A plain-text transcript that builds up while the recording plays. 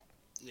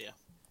Yeah.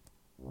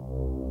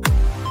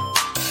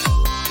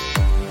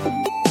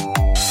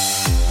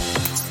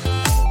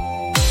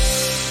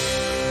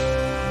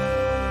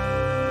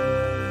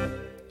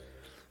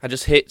 I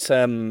just hit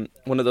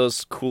one of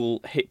those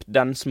cool hip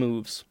dance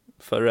moves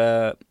for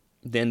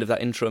the end of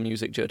that intro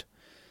music, Judd.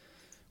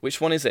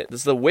 Which one is it?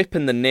 There's the whip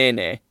and the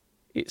nay-nay.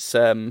 It's,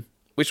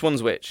 which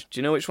one's which? Do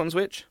you know which one's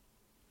which?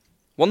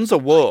 One's a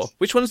woe.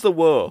 Which one's the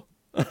woe?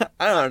 I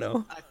don't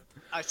know.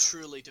 I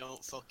truly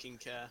don't fucking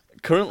care.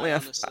 Currently, I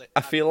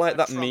feel like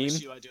that meme.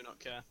 I do not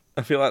care.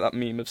 I feel like that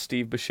meme of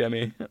Steve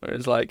Buscemi, where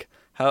it's like,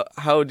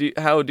 how do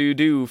you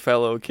do,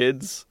 fellow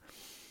kids?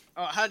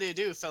 Oh, how do you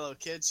do, fellow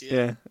kids?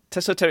 Yeah.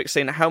 Tesoteric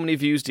saying, how many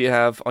views do you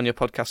have on your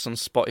podcast on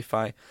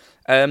Spotify?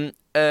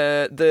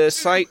 The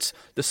site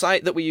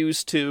that we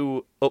use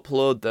to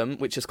upload them,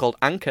 which is called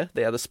Anchor,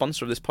 they are the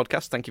sponsor of this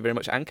podcast. Thank you very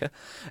much, Anchor.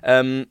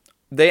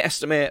 They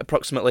estimate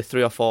approximately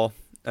 3 or 4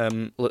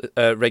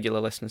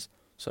 regular listeners.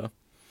 So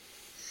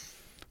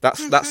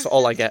that's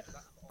all I get.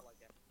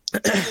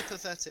 Really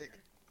pathetic.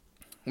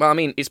 Well, I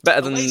mean, it's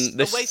better than waste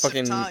this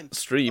fucking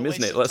stream,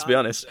 isn't it? Let's be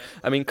honest. so.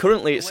 I mean,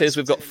 currently it says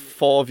we've got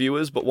 4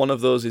 viewers, but one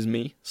of those is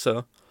me,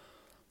 so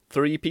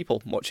 3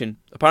 people watching.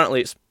 Apparently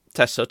it's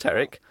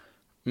Tesoteric,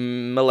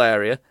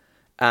 Malaria,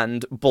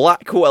 and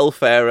Black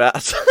Welfare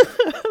Rat.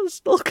 I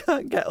still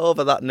can't get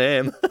over that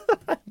name.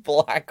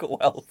 Black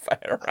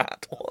Welfare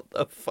Rat, what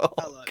the fuck?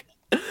 I like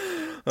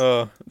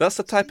Oh, that's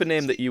the type of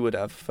name that you would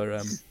have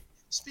for...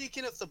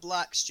 Speaking of the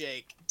blacks,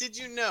 Jake, did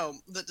you know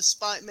that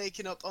despite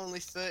making up only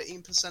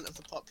 13% of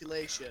the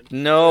population...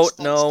 No,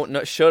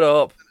 shut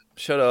up.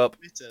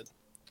 Admitted,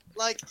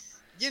 like,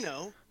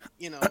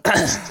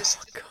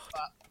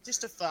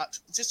 just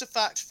a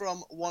fact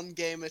from one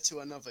gamer to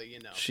another,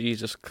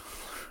 Jesus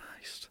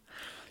Christ.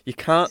 You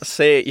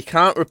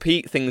can't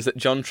repeat things that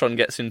JonTron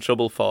gets in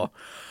trouble for.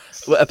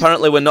 Well,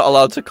 apparently we're not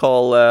allowed to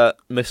call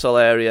Miss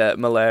Alaria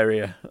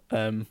malaria.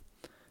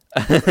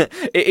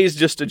 It is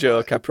just a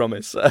joke, I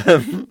promise. Why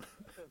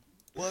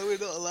are we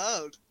not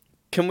allowed?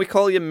 Can we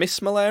call you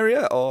Miss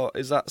Malaria, or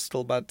is that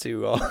still bad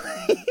too? Or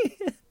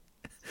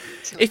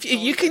if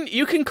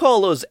you can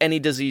call us any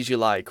disease you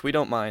like, we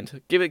don't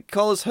mind.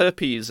 Call us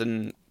herpes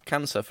and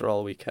cancer for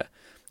all we care.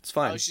 It's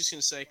fine. I was just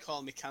gonna say,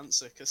 call me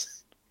cancer, because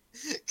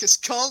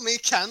call me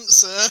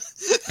cancer.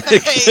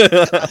 Hey,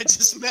 I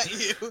just met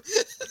you.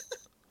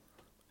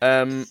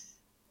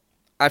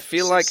 I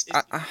feel like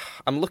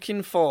I'm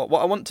looking for...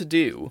 What I want to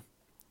do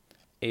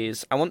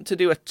is I want to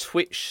do a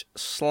Twitch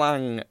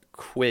slang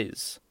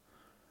quiz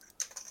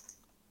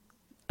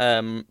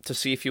to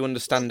see if you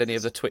understand any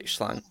of the Twitch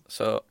slang.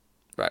 So,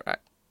 right.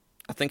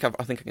 I think I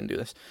can do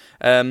this.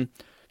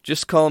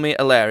 Just call me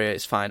Ilaria,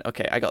 it's fine.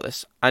 Okay, I got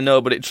this. I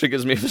know, but it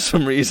triggers me for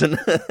some reason.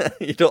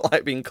 You don't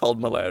like being called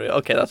malaria.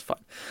 Okay, that's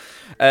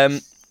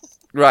fine.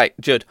 Right,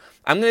 Judd.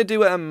 I'm gonna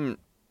give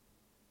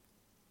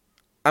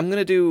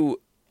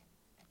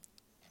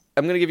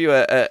you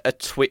a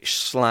Twitch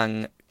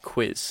slang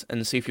quiz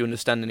and see if you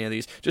understand any of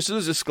these. Just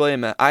as a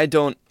disclaimer, I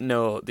don't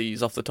know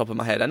these off the top of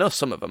my head. I know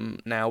some of them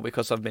now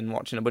because I've been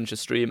watching a bunch of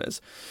streamers.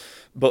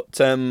 But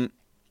you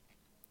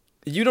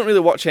don't really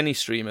watch any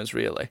streamers,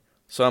 really.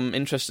 So I'm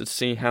interested to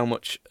see how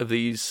much of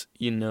these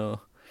you know.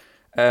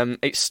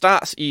 It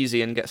starts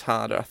easy and gets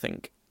harder, I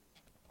think.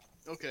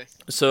 Okay.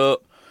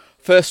 So,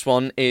 first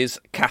one is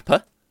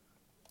Kappa.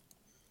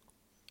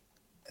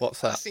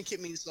 What's that? I think it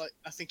means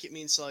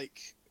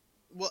like.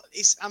 Well,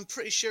 I'm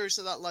pretty sure it's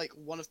that like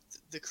one of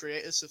the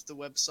creators of the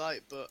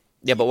website, but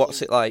yeah, but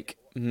what's it like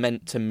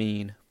meant to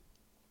mean?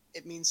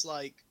 It means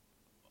like,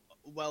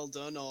 well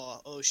done,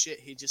 or oh shit,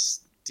 he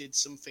just did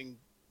something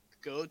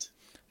good.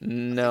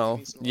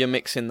 No, you're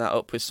mixing that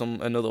up with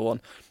another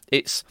one.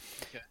 It's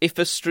if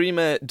a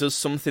streamer does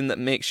something that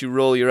makes you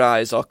roll your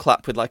eyes or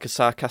clap with like a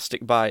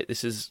sarcastic bite.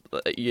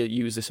 You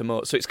use this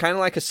emote, so it's kind of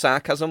like a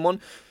sarcasm one.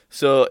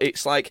 So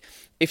it's like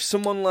if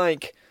someone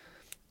like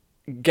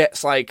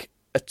gets like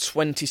a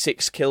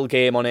 26 kill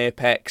game on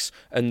Apex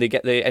and they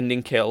get the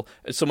ending kill,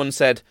 and someone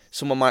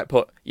might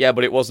put, yeah,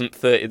 but it wasn't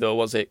 30 though,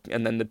 was it?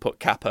 And then they'd put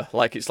Kappa.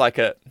 Like it's like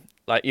a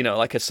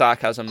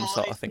sarcasm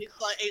sort of thing.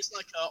 It's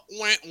like a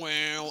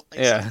wow.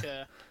 Yeah.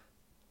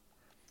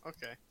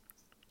 Okay.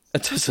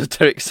 So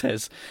Derek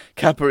says,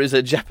 Kappa is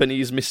a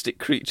Japanese mystic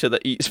creature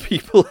that eats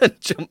people and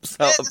jumps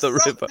out of the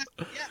river.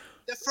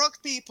 The frog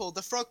people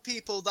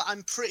that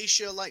I'm pretty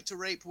sure like to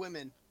rape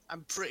women.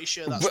 I'm pretty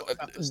sure that's what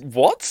Kappa's.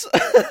 What?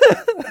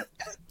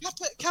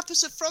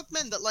 Kappa's a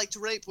frogmen that like to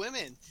rape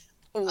women.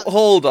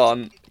 Hold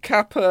on.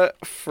 Kappa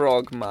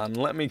frogman.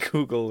 Let me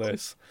Google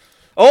this.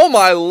 Oh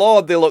my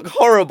lord, they look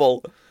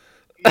horrible.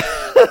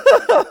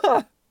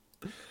 Yeah.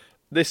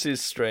 This is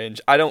strange.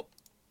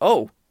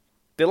 Oh,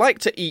 they like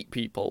to eat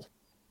people.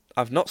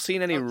 I've not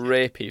seen any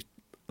rapey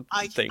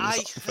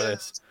things for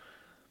this.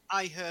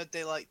 I heard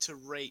they like to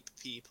rape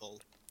people.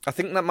 I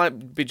think that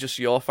might be just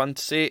your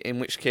fantasy, in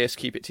which case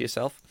keep it to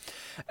yourself.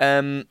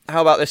 How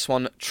about this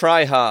one?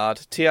 Try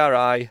hard.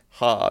 T-R-I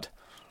hard.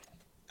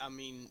 I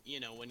mean,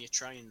 when you're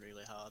trying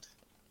really hard.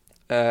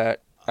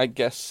 I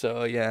guess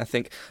so, yeah, I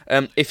think.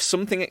 If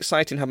something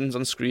exciting happens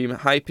on screen,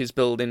 hype is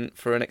building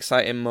for an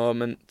exciting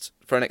moment,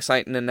 for an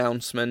exciting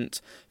announcement.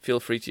 Feel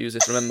free to use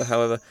this. Remember,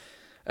 however,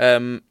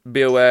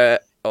 be aware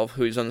of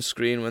who's on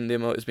screen when the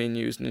emote is being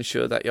used and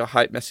ensure that your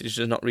hype message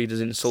does not read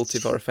as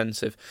insultive or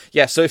offensive.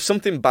 Yeah, so if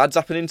something bad's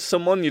happening to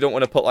someone, you don't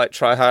want to put, like,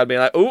 try hard, being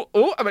like,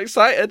 oh, I'm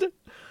excited.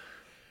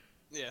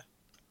 Yeah.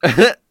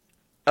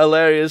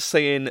 Alaria's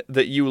saying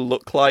that you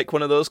look like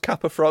one of those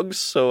Kappa frogs,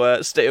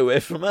 so stay away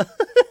from her.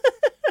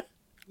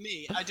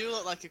 Me, I do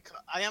look like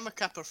I am a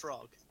Kappa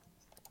frog.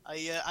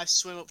 I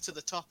swim up to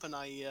the top, and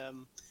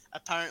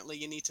apparently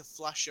you need to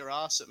flash your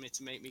ass at me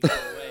to make me go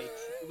away.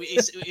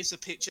 It's a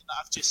picture that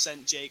I've just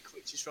sent Jake,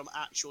 which is from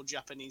actual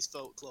Japanese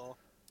folklore.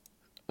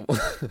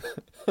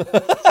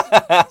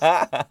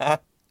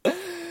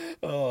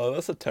 Oh,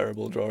 that's a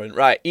terrible drawing.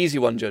 Right, easy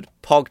one, Judd.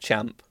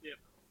 PogChamp. Yep.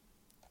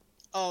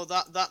 Oh,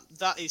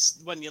 that is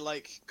when you're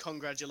like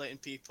congratulating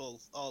people,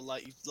 or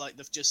like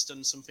they've just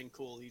done something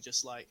cool. You're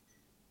just like,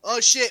 oh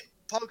shit,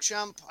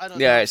 PogChamp. I don't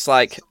know. Yeah, it's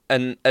like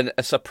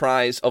a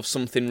surprise of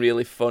something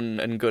really fun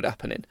and good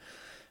happening.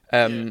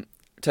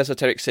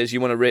 Tesoteric says,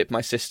 you want to rape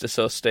my sister,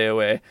 so stay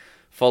away.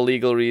 For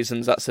legal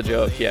reasons, that's a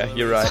joke. Yeah,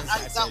 you're right.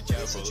 That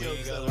was a joke,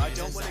 though. I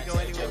don't want to go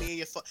anywhere near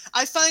your phone.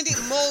 I find it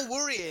more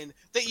worrying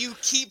that you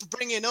keep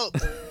bringing up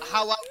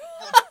how I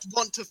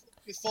want to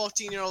fuck your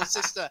 14-year-old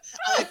sister. And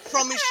I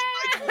promise you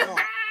I do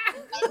not.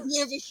 I've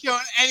never shown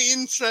any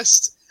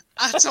interest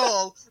at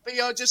all. But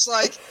you're just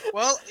like,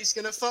 well, he's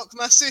going to fuck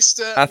my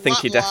sister. I think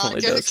he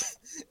definitely does.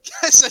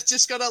 Guess I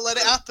just got to let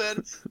it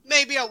happen.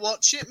 Maybe I'll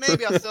watch it.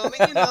 Maybe I'll film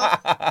it, you know.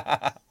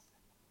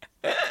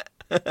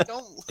 I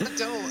don't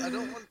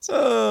want to.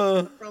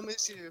 I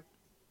promise you.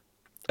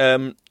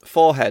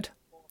 Forehead.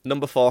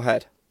 Number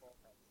forehead.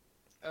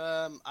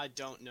 I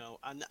don't know.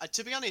 And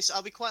to be honest,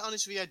 I'll be quite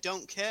honest with you, I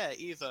don't care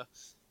either.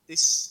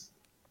 This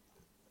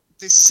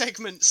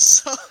segment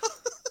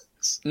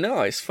sucks.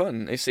 No, it's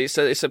fun.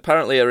 It's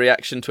apparently a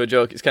reaction to a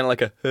joke. It's kind of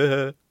like a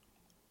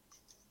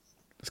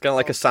it's kind of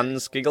like a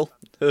sans giggle.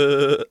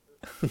 Is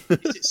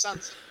it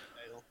sans?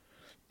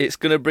 It's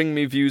going to bring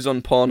me views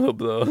on Pornhub,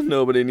 though.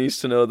 Nobody needs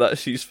to know that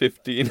she's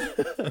 15.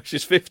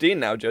 She's 15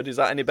 now, Judd. Is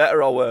that any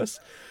better or worse?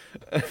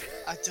 I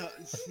don't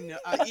know.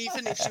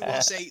 Even if she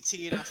was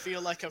 18, I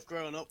feel like I've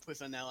grown up with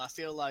her now. I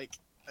feel like...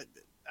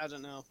 I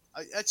don't know.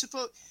 I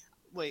suppose...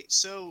 Wait,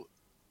 so...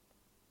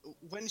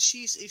 When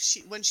she's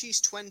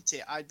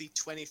 20, I'd be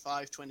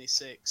 25,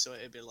 26, so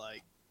it'd be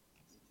like...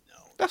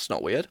 No. That's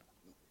not weird.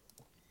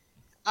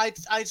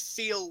 I'd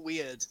feel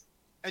weird.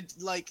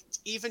 Like,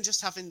 even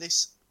just having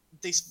this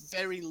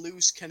very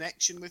loose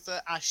connection with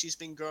her as she's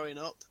been growing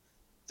up,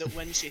 that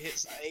when she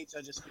hits that age,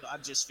 I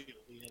just feel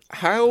weird.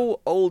 How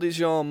old is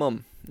your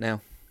mum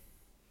now?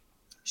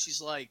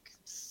 She's like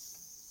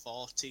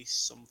 40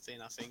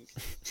 something, I think.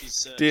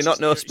 Do you not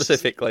know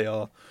specifically,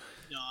 or?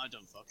 No, I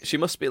don't fucking. She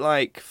must be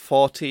like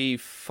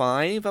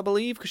 45, I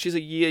believe, because she's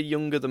a year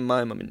younger than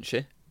my mum, isn't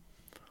she?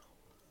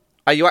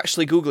 Are you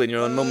actually googling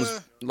your own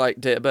mum's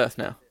like date of birth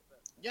now?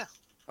 Yeah.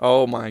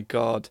 Oh my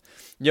god.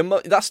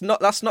 That's not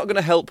going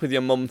to help with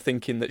your mum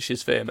thinking that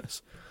she's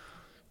famous.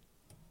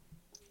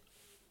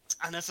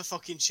 I never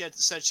fucking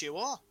said she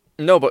was.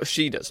 No, but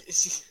she does.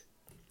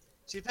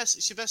 She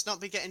best not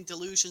be getting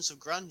delusions of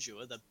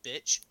grandeur, the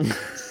bitch.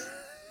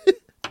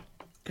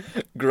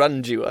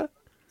 Grandeur?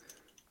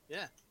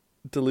 Yeah.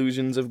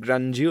 Delusions of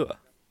grandeur?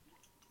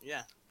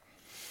 Yeah.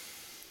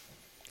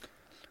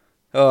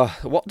 Oh,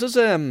 what does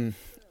Monka.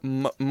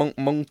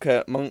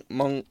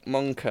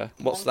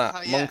 What's that?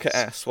 Monka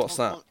S. What's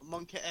that?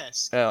 Monka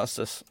S. Yeah, what's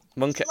this?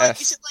 Monka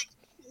S. Is it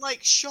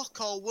like shock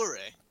or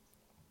worry?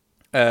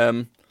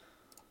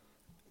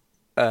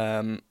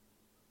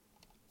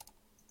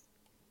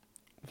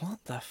 What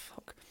the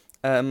fuck?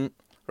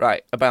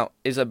 Right. About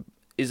is a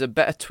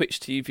better Twitch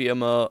TV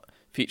emote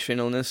featuring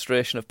an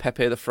illustration of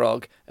Pepe the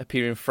Frog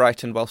appearing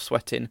frightened while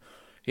sweating.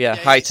 Yeah,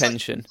 high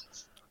tension.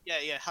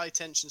 Like, yeah, high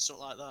tension,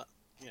 something like that.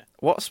 Yeah.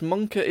 What's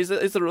Monka? Is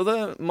there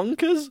other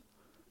Monkas?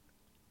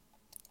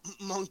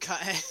 Monka.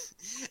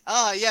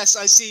 Yes,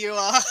 I see you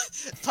are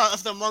part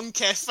of the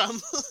Monka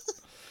family.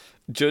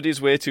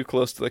 Jodie's way too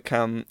close to the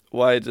cam.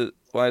 Why does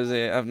he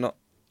have not?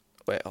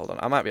 Wait, hold on.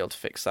 I might be able to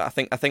fix that. I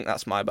think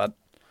that's my bad.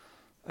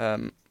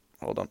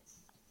 Hold on.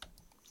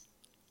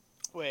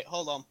 Wait,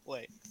 hold on.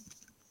 Wait.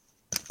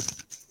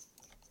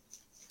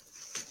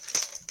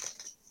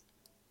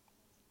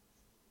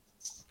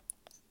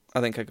 I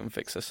think I can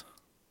fix this.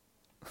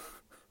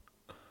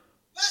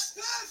 That's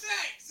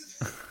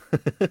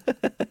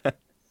perfect!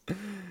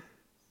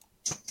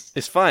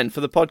 It's fine.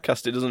 For the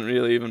podcast, it doesn't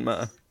really even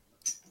matter.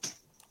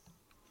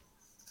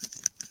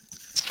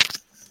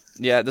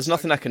 Yeah, there's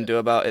nothing I can do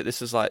about it.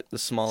 This is like the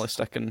smallest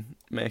I can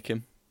make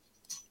him.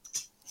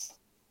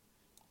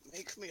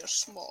 Make me a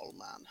small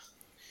man.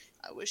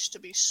 I wish to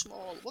be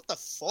small. What the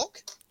fuck?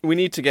 We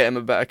need to get him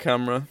a better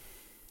camera.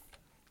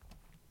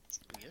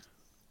 Weird.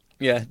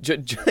 Yeah,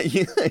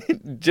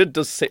 Judd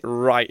does sit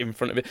right in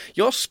front of it.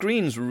 Your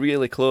screen's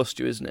really close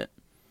to you, isn't it?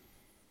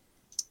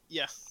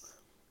 Yeah.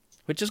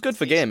 Which is good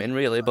for gaming,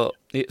 really, but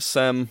it's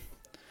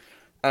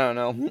I don't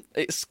know.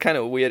 It's kind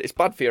of weird. It's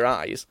bad for your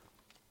eyes.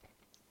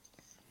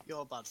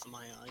 You're bad for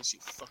my eyes, you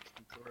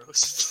fucking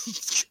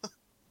gross.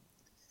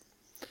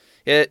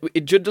 Yeah,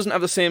 Judd doesn't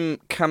have the same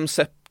cam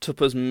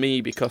setup as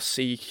me because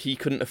he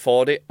couldn't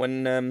afford it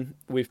when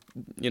we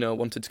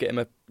wanted to get him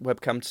a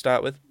webcam to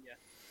start with. Yeah.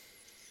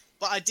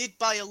 But I did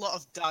buy a lot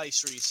of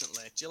dice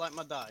recently. Do you like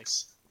my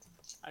dice?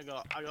 I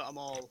got them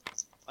all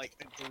like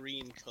a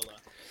green colour,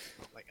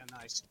 like a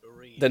nice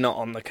green. They're not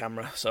on the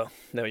camera, so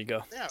there you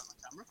go. They are on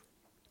the camera.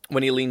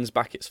 When he leans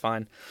back, it's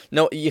fine.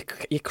 No, you're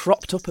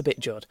cropped up a bit,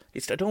 Judd.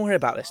 Don't worry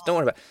about this. Don't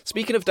worry about it.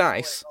 Speaking of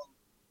dice...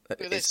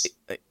 Look at this.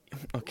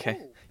 Okay.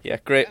 Ooh. Yeah,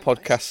 great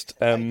podcast.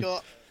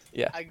 Nice.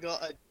 I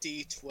got a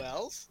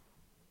D12,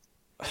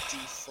 a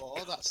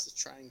D4. That's the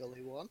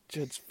triangle-y one.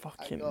 Judd's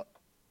fucking...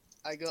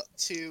 I got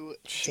 2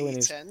 showing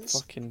D10s, his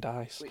fucking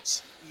dice,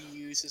 which he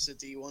uses a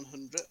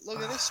D100.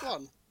 Look at this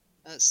one.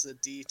 That's the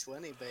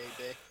D20,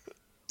 baby.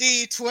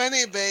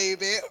 D20,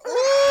 baby.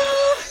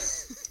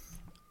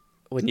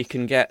 When you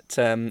can get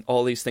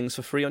all these things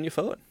for free on your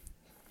phone.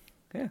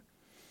 Yeah.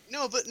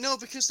 No,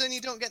 because then you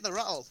don't get the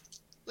rattle.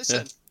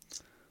 Listen. Yeah.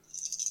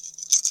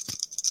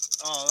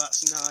 Oh,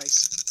 that's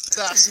nice.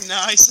 That's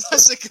nice.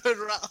 That's a good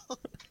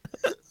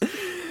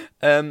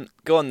rattle.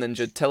 Go on then,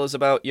 Judd. Tell us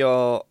about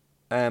your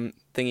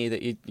thingy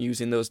that you're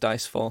using those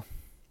dice for.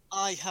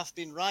 I have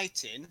been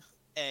writing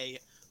a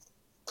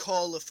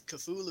Call of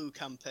Cthulhu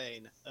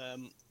campaign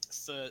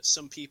for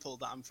some people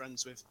that I'm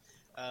friends with.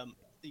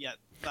 Yeah,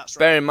 that's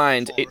right. Bear in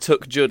mind, it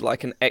took Judd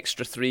like an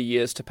extra 3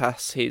 years to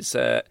pass his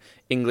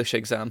English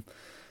exam.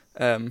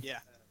 Yeah.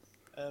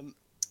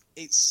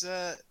 It's...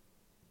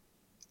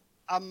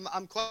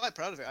 I'm quite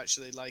proud of it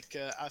actually. Like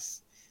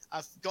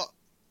I've got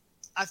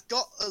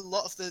a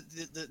lot of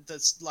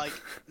the like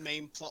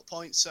main plot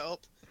points set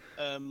up.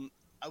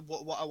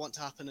 What I want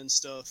to happen and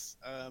stuff.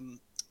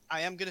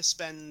 I am gonna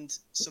spend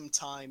some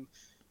time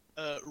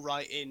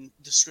writing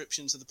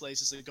descriptions of the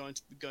places they're going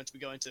to be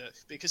going to,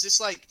 because it's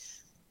like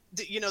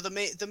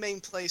the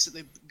main place that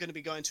they're going to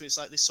be going to is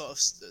like this sort of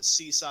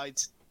seaside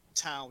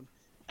town,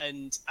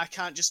 and I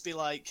can't just be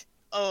like,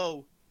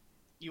 oh,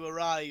 you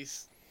arrive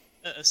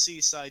at a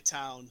seaside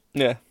town.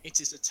 Yeah.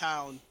 It is a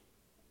town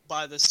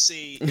by the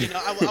sea.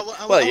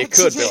 Well, you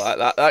could be like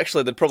that.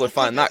 Actually, they'd probably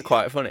find that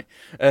quite funny.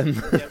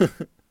 Yeah.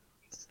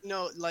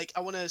 No, like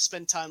I want to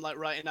spend time like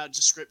writing out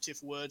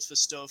descriptive words for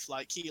stuff,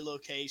 like key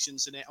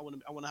locations in it. I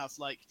want to have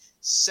like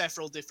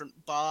several different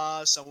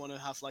bars. I want to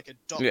have like a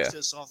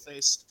doctor's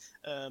office.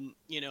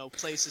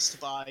 Places to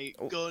buy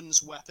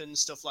guns, weapons,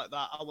 stuff like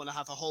that. I want to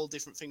have a whole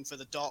different thing for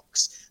the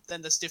docks.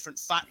 Then there's different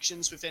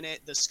factions within it.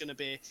 There's going to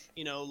be,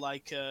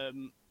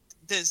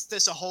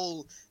 there's a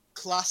whole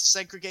class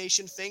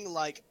segregation thing.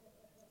 Like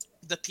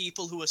the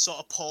people who are sort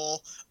of poor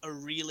are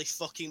really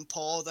fucking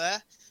poor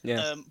there.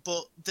 Yeah.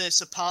 But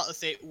there's a part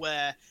of it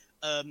where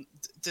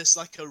there's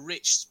like a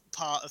rich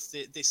part of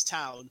this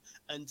town,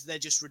 and they're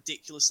just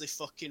ridiculously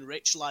fucking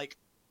rich, like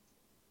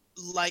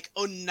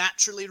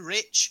unnaturally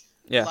rich.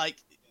 Yeah. Like,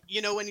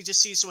 when you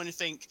just see someone and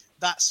think,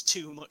 that's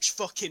too much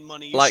fucking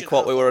money. Like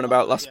what we were on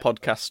about last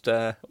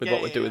podcast with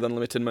what we do with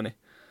unlimited money.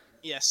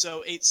 Yeah,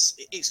 so it's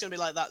going to be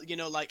like that,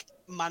 like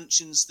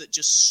mansions that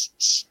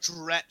just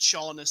stretch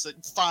on as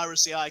far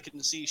as the eye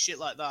can see, shit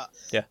like that.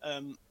 Yeah.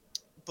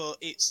 But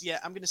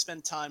I'm going to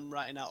spend time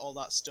writing out all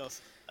that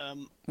stuff.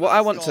 What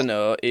I want to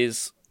know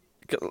is,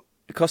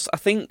 because I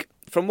think,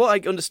 from what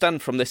I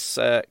understand from this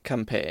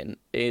campaign,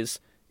 is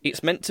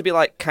it's meant to be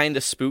like kind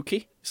of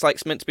spooky.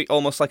 It's meant to be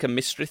almost like a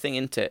mystery thing,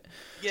 isn't it?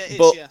 Yeah,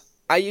 it is, yeah.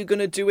 Are you going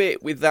to do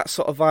it with that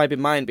sort of vibe in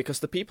mind? Because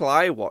the people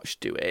I watched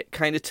do it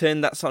kind of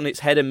turned that on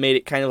its head and made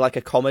it kind of like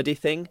a comedy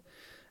thing.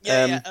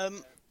 Yeah,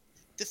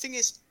 the thing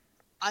is,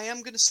 I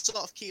am going to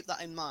sort of keep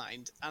that in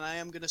mind, and I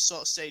am going to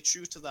sort of stay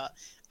true to that.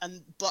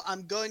 But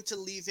I'm going to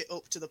leave it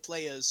up to the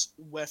players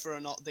whether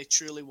or not they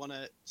truly want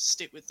to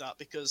stick with that,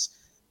 because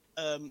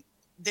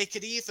they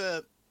could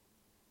either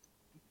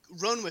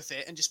run with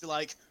it and just be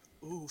like,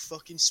 ooh,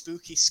 fucking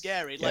spooky,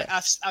 scary. Like,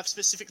 I've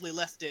specifically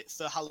left it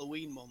for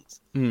Halloween month,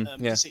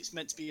 because it's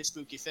meant to be a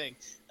spooky thing.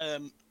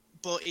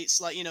 But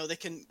it's like, they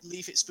can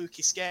leave it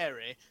spooky,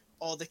 scary,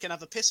 or they can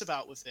have a piss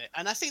about with it.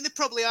 And I think they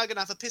probably are going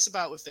to have a piss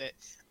about with it,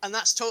 and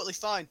that's totally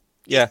fine.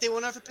 Yeah. If they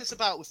want to have a piss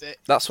about with it,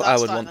 that's what I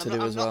would fine. want to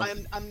do as well.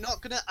 I'm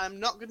not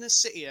gonna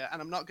sit here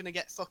and I'm not gonna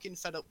get fucking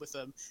fed up with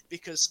them,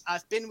 because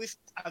I've been with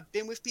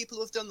people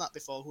who have done that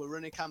before, who are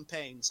running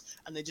campaigns,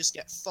 and they just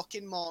get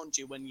fucking mauled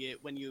you when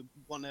you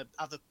want to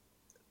have a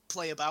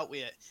play about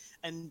with it,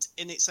 and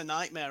it's a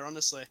nightmare,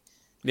 honestly.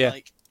 Yeah.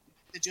 Like,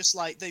 they're just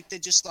like,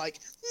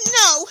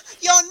 no,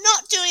 you're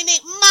not doing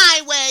it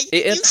my way.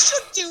 You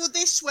should do it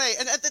this way.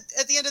 And at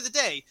the end of the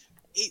day,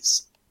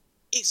 it's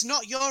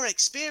not your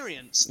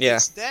experience. Yeah.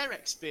 It's their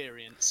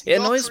experience. It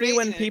annoys me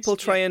when people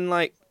try and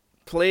like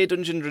play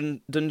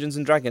Dungeons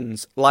and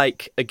Dragons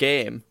like a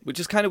game, which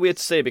is kind of weird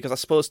to say, because I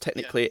suppose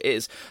technically it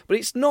is, but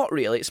it's not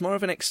really. It's more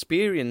of an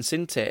experience,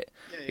 isn't it?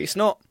 Yeah. It's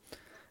not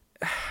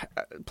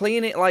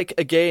playing it like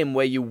a game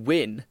where you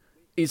win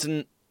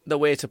isn't the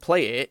way to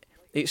play it.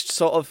 It's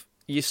sort of,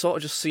 you sort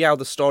of just see how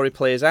the story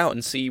plays out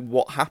and see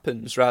what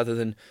happens rather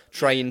than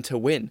trying to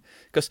win.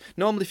 Because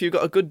normally if you've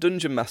got a good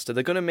dungeon master,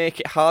 they're going to make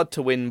it hard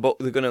to win, but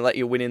they're going to let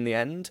you win in the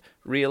end,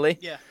 really.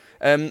 Yeah.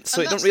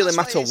 So it don't really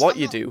matter what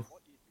you do.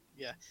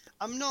 Yeah.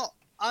 I'm not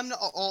at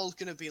all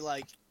going to be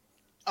like,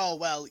 oh,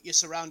 well, you're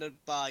surrounded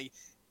by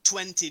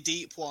 20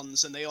 deep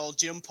ones and they all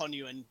jump on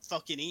you and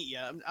fucking eat you.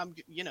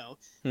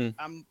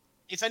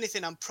 If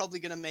anything, I'm probably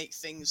going to make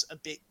things a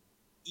bit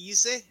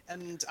easy,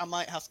 and I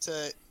might have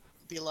to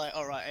be like,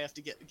 all right, I have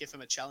to give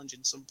him a challenge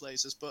in some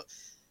places, but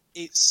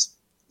it's,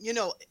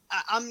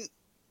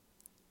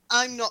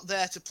 I'm not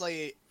there to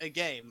play a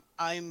game.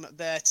 I'm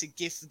there to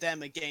give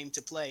them a game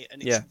to play,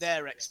 and it's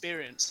their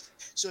experience.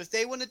 So if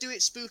they want to do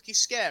it spooky,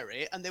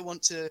 scary, and they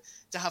want to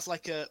have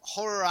like a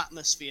horror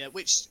atmosphere,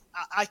 which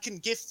I can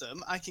give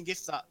them,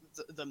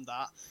 them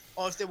that.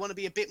 Or if they want to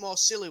be a bit more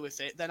silly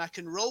with it, then I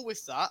can roll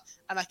with that,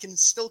 and I can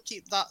still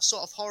keep that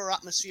sort of horror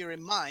atmosphere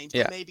in mind,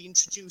 but maybe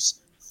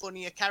introduce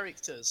funnier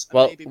characters.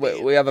 Well,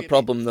 we have a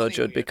problem though,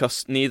 Judd,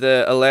 because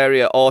neither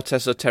Ilaria or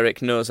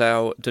Tesoteric knows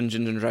how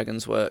Dungeons and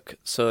Dragons work.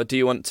 So do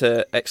you want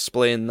to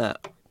explain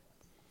that?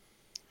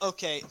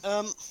 Okay,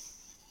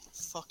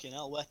 fucking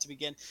hell, where to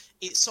begin?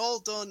 It's all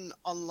done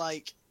on,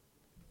 like,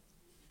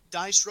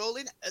 dice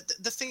rolling.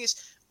 The thing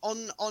is,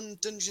 on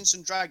Dungeons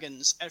and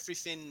Dragons,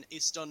 everything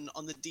is done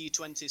on the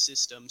D20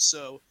 system.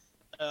 So,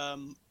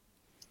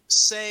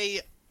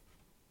 say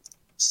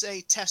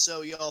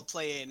Tesso, you're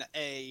playing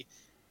a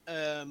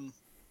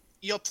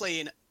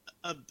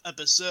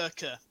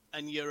berserker,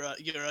 and you're a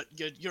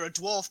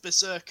dwarf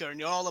berserker, and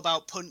you're all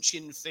about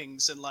punching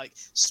things and like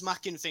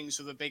smacking things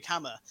with a big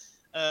hammer.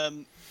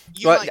 I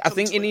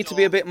think you need to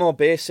be a bit more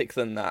basic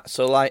than that.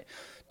 So, like,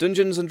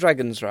 Dungeons and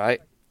Dragons,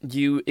 right?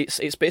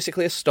 It's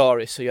basically a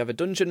story. So you have a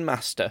dungeon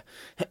master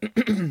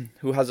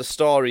who has a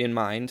story in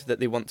mind that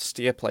they want to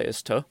steer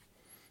players to,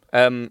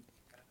 and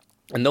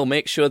they'll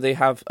make sure they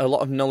have a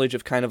lot of knowledge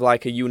of kind of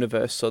like a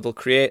universe. So they'll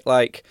create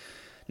like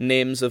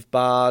names of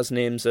bars,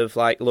 names of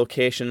like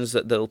locations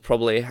that they'll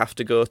probably have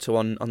to go to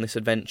on this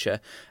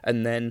adventure,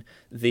 and then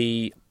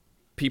the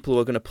people who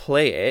are going to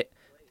play it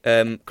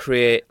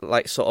create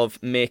like sort of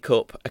make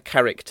up a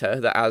character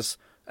that has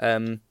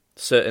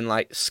certain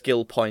like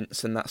skill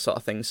points and that sort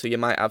of thing. So you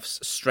might have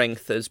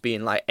strength as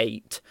being like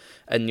 8,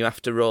 and you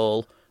have to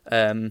roll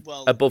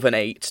above an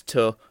 8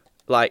 to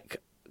like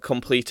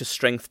complete a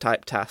strength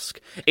type task.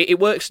 It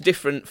works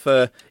different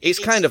for. It's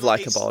kind of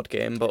like a board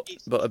game, but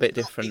a bit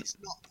different.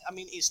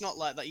 It's not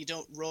like that. You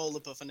don't roll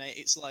above an 8.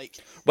 It's like.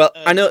 Well,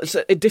 I know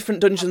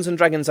different Dungeons and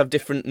Dragons have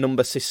different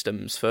number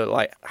systems for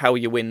like how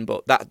you win,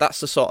 but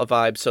that's the sort of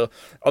vibe. So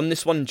on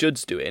this one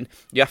Judd's doing,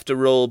 you have to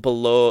roll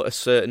below a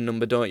certain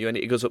number, don't you? And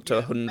it goes up to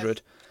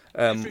 100.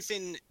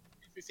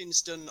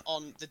 Everything's done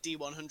on the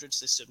D100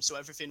 system, so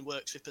everything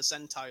works with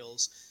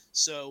percentiles.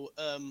 So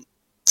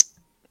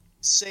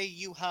say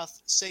you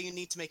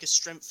need to make a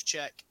strength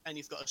check and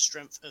you've got a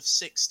strength of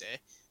 60,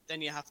 then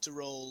you have to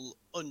roll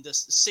under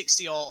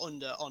 60 or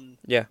under on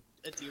a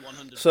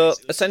D100. So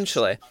basically.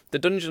 Essentially, the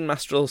dungeon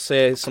master will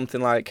say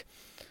something like,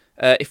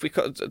 if we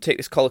could take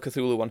this Call of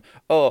Cthulhu one,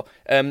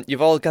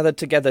 you've all gathered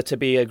together to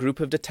be a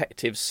group of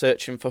detectives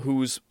searching for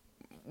who's.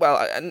 Well,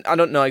 I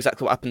don't know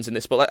exactly what happens in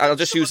this, but I'll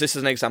just use this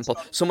as an example.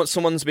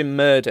 Someone's been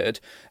murdered,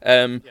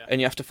 and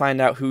you have to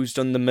find out who's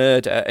done the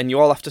murder, and you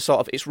all have to sort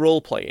of. It's role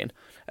playing.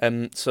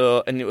 And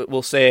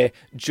we'll say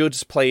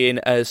Judd's playing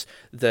as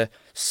the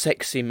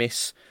sexy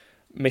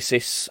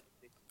Mrs.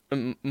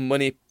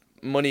 Money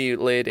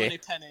Lady. Money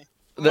Penny.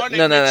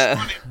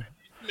 No.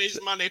 Miss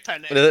Money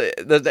Penny.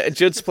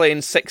 Judd's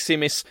playing sexy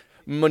Miss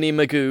Money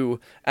Magoo,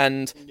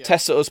 and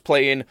Tessa's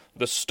playing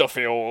the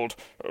stuffy old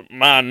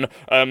man,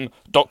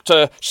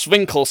 Dr.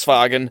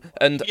 Swinkelswagen,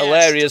 and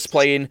Ilaria's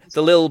playing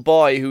the little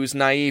boy who's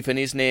naive, and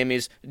his name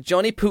is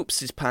Johnny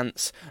Poops His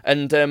Pants,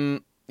 and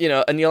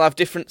and you'll have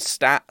different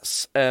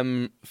stats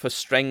for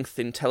strength,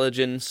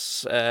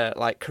 intelligence,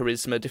 like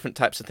charisma, different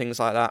types of things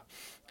like that.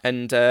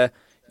 And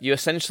you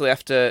essentially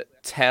have to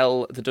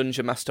tell the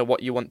dungeon master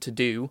what you want to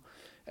do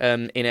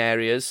in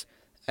areas.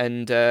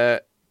 And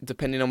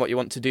depending on what you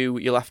want to do,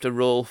 you'll have to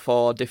roll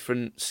for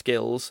different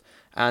skills.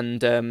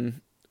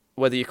 And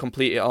whether you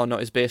complete it or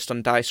not is based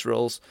on dice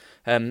rolls.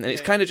 And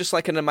it's kind of just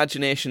like an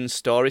imagination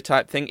story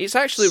type thing. It's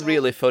actually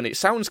really fun. It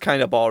sounds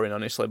kind of boring,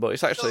 honestly, but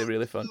it's actually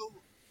really fun.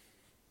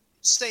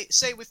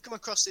 Say we've come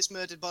across this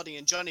murdered body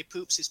and Johnny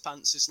Poops His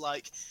Pants is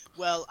like,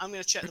 well, I'm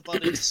going to check the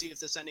body to see if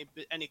there's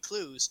any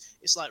clues.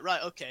 It's like,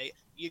 right, okay,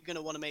 you're going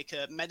to want to make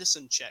a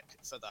medicine check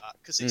for that,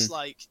 because it's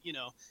like,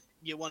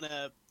 you want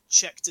to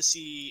check to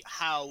see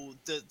how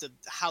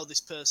how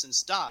this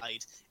person's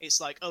died. It's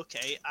like,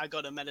 okay, I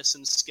got a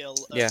medicine skill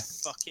of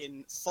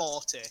fucking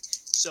 40.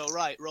 So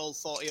right, roll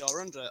 40 or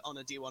 100 on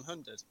a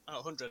D100.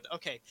 100.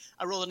 Okay,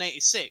 I roll an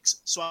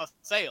 86, so I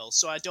fail.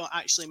 So I don't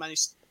actually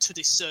manage to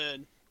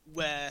discern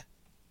where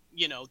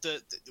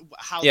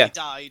how they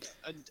died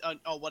and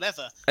or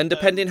whatever. And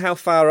depending how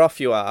far off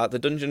you are, the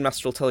dungeon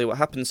master will tell you what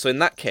happens. So in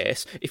that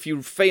case, if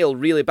you fail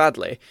really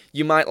badly,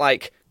 you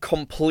might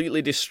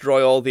completely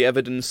destroy all the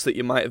evidence that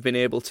you might have been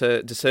able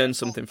to discern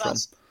something from.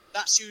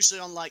 that's usually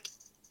on like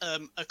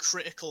a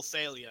critical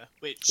failure,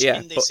 which Yeah,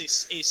 in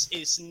this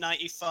is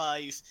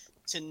 95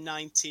 to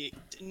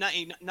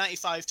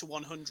 95 to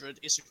 100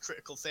 is a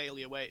critical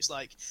failure, where it's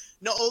like,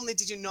 not only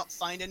did you not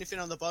find anything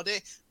on the body,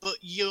 but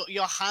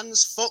your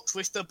hands fucked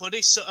with the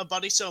body so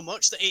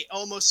much that it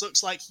almost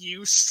looks like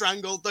you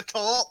strangled the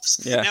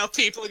corpse. Yeah. Now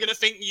people are gonna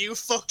think you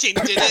fucking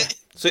did it.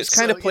 So it's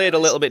kind of played a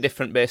little bit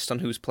different based on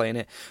who's playing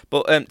it.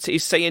 But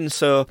he's saying,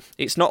 so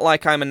it's not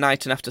like I'm a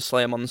knight and have to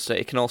slay a monster.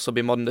 It can also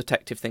be modern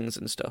detective things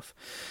and stuff.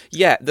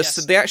 Yeah,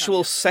 the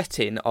actual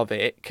setting of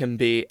it can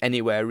be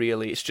anywhere,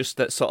 really. It's just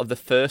that sort of the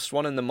first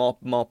one and the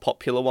more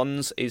popular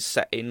ones is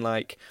set in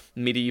like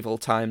medieval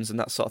times and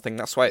that sort of thing.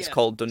 That's why it's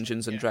called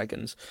Dungeons and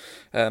Dragons.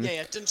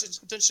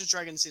 Dungeons and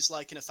Dragons is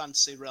like in a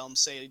fantasy realm,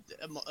 say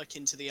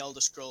akin to the Elder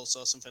Scrolls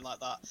or something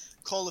like that.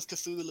 Call of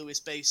Cthulhu is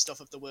based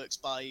off of the works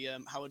by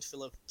Howard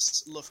Phillips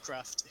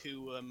Lovecraft,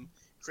 who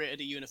created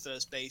a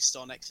universe based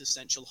on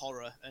existential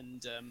horror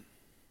and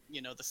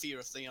the fear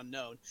of the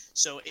unknown.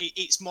 So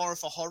it's more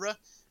of a horror,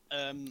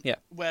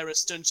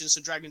 whereas Dungeons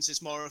and Dragons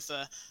is more of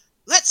a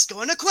let's go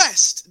on a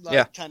quest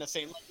kind of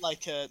thing,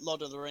 like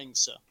Lord of the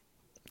Rings.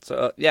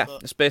 So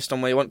it's based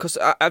on where you want. Because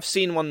I've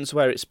seen ones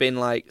where it's been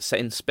like set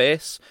in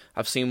space.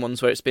 I've seen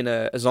ones where it's been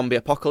a zombie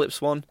apocalypse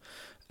one.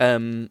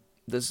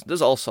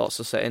 There's all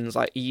sorts of settings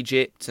like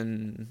Egypt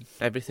and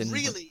everything.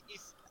 Really,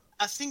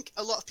 I think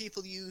a lot of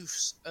people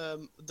use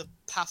the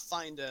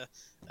Pathfinder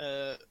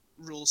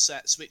rule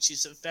sets, which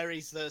is a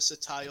very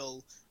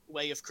versatile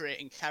way of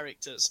creating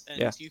characters,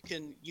 and you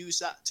can use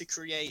that to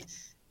create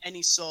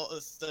any sort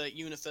of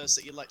universe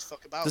that you'd like to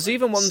fuck about. There's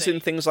even ones in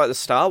things like the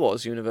Star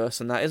Wars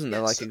universe and that, isn't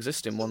there? Like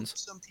existing ones.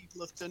 Some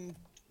people have done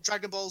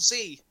Dragon Ball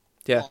Z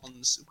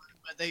ones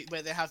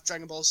where they have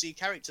Dragon Ball Z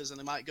characters, and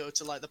they might go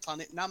to like the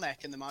planet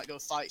Namek, and they might go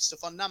fight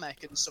stuff on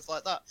Namek and stuff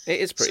like that. It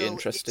is pretty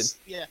interesting.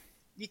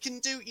 You can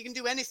do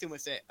anything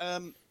with it.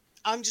 I'm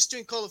just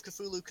doing Call of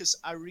Cthulhu because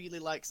I really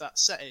like that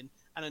setting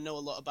and I know a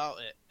lot about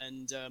it,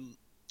 and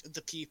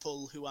the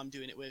people who I'm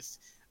doing it with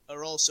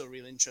are also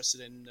really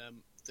interested in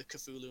the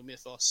Cthulhu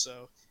mythos.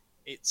 So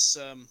it's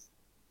I'm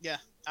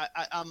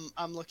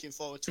looking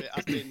forward to it.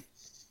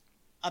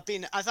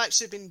 I've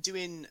actually been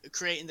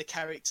creating the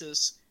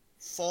characters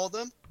for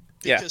them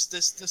because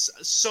there's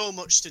so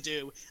much to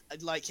do.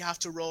 Like you have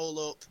to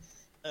roll up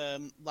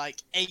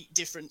like 8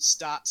 different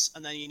stats,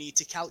 and then you need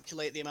to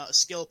calculate the amount of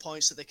skill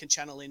points that they can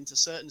channel into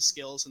certain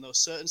skills, and those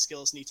certain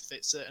skills need to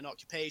fit certain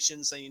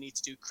occupations. Then you need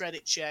to do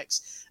credit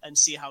checks and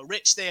see how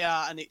rich they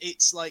are, and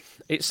it's like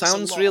it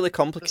sounds really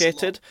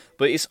complicated,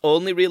 but it's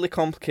only really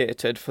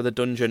complicated for the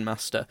dungeon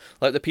master.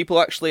 Like the people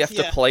who actually have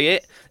to play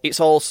it, it's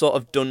all sort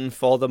of done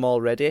for them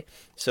already,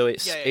 so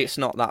it's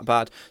not that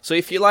bad. So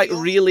if you're like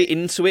really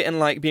into it and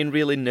like being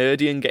really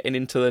nerdy and getting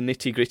into the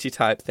nitty gritty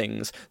type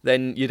things,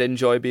 then you'd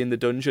enjoy being the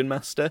dungeon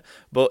master.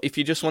 But if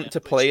you just want to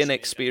play and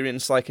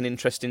experience like an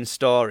interesting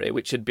story,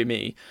 which would be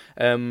me,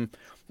 then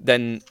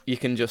you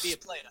can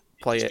just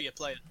play it. Be a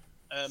player.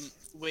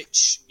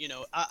 Which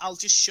I'll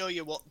just show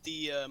you what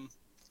the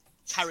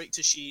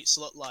character sheets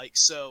look like.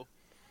 So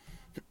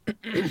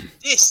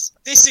this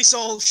is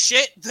all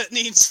shit that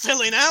needs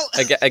filling out.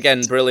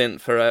 Again,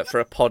 brilliant for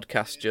a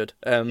podcast, Judd.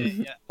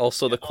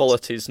 Also, the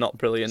quality's not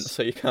brilliant,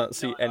 so you can't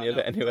see any of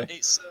it anyway.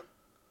 It's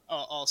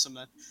awesome,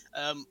 man.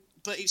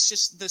 But it's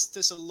just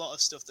there's a lot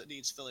of stuff that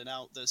needs filling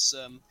out. There's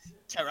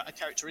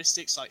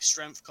characteristics like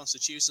strength,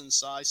 constitution,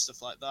 size,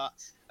 stuff like that.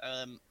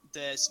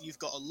 You've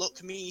got a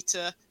luck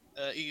meter.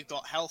 You've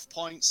got health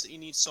points that you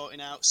need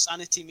sorting out,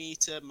 sanity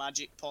meter,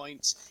 magic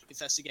points,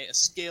 investigator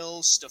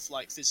skills, stuff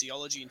like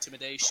physiology,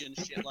 intimidation,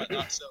 shit like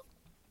that. So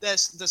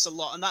there's a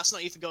lot, and that's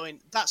not even going.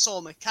 That's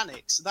all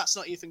mechanics. That's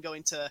not even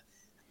going to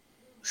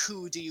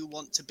who do you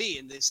want to be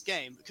in this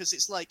game, because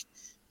it's like,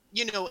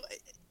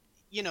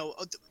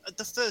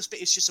 the first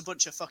bit is just a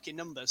bunch of fucking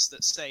numbers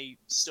that say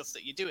stuff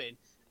that you're doing.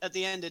 At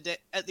the end of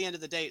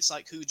the day, it's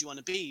like, who do you want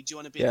to be? Do you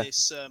want to be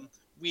this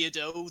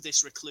weirdo,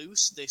 this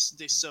recluse, this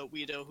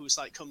weirdo who's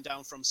like come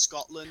down from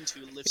Scotland,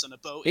 who lives on a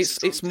boat?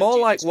 It's more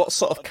like what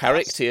sort of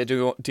character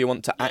do you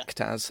want to act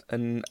as,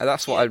 and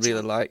that's what I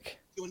really like.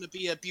 Do you want to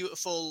be a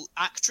beautiful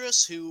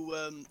actress who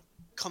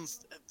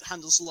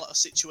handles a lot of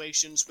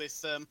situations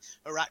with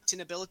her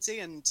acting ability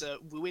and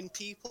wooing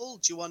people?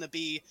 Do you want to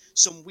be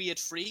some weird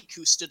freak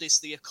who studies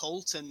the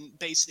occult and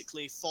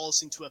basically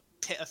falls into a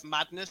pit of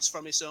madness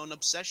from his own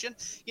obsession?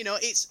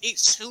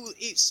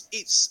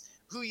 It's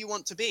who you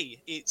want to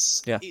be.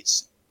 It's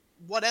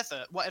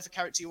whatever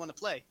character you want to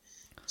play.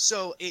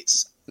 So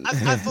it's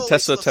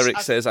Tesla Terrick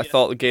says, I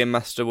thought the game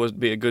master would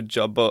be a good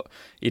job, but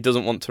he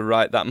doesn't want to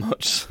write that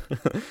much.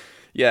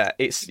 Yeah,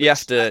 it's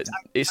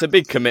a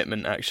big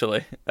commitment,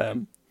 actually.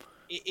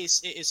 It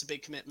is a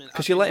big commitment.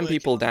 Because you're letting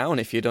people down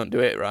if you don't do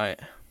it right.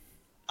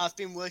 I've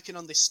been working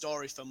on this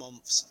story for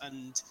months,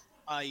 and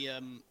I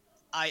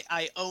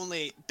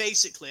only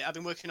basically I've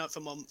been working on it for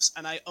months,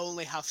 and I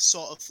only have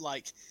sort of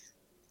like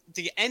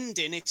the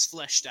ending is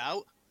fleshed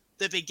out,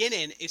 the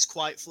beginning is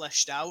quite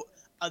fleshed out,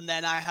 and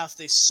then I have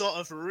this sort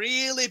of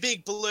really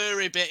big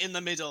blurry bit in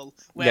the middle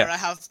where I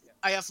have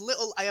I have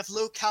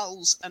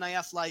locales, and I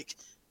have like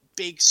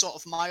big sort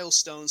of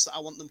milestones that I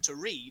want them to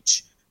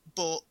reach,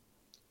 but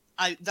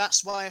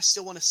that's why I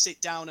still want to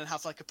sit down and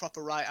have like a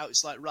proper write out.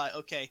 It's like, right,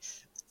 okay,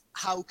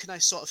 how can I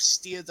sort of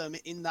steer them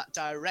in that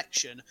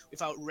direction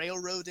without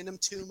railroading them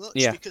too much?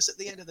 Yeah. Because at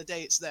the end of the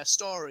day, it's their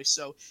story.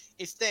 So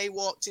if they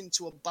walked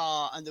into a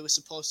bar and they were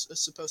supposed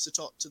to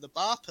talk to the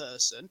bar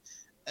person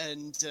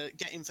and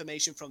get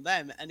information from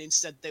them, and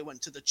instead they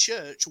went to the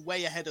church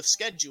way ahead of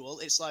schedule,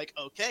 it's like,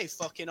 okay,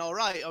 fucking all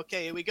right,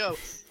 okay, here we go.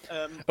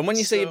 And when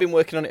you say you've been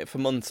working on it for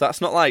months,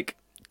 that's not like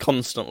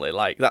constantly,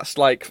 like that's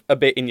like a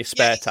bit in your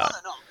spare time.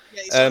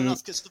 Yeah, it's not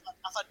enough because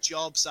I've had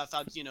jobs, I've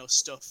had,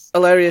 stuff.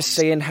 Hilarious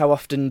saying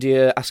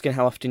asking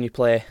how often you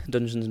play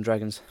Dungeons and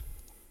Dragons.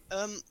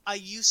 I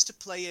used to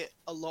play it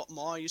a lot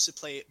more. I used to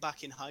play it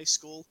back in high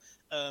school.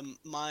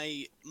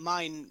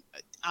 Mine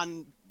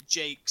and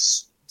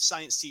Jake's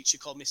science teacher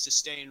called Mr.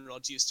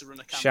 Stainrod used to run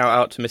a campaign. Shout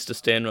out to Mr.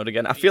 Stainrod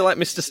again. I feel like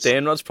Mr.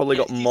 Stainrod's probably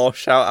got more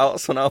shout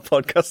outs on our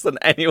podcast than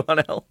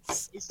anyone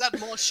else. He's had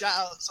more shout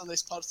outs on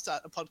this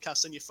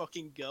podcast than your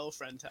fucking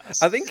girlfriend has.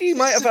 I think he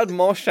might have had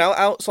more shout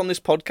outs on this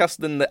podcast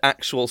than the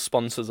actual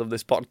sponsors of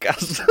this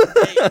podcast.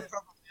 Yeah, he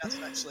probably has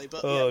actually.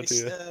 But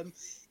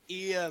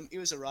he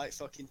was a right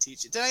fucking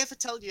teacher. Did I ever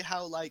tell you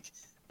how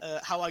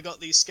how I got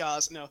these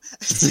scars? No.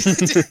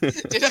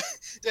 did I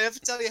ever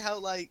tell you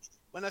how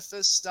when I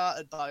first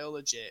started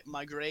biology,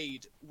 my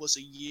grade was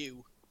a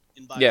U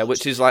in biology. Yeah,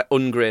 which is like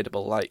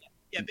ungradable. Like,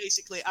 yeah,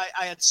 basically,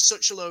 I had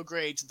such a low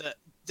grade that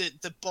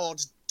the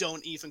board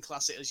don't even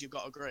class it as you've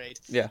got a grade.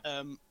 Yeah.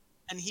 And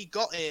he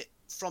got it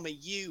from a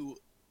U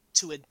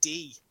to a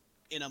D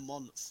in a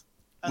month.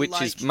 And which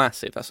is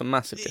massive. That's a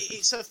massive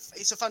difference.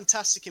 It's a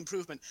fantastic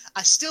improvement.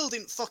 I still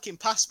didn't fucking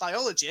pass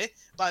biology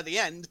by the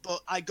end,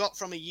 but I got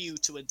from a U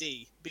to a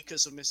D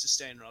because of Mr.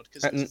 Stainrod.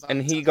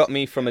 And he got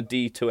me from a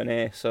D to an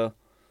A, so...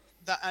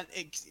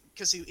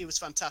 Because he was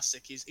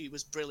fantastic. He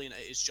was brilliant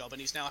at his job,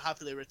 and he's now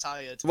happily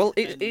retired. Well,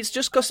 it's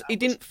just because he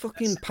didn't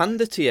fucking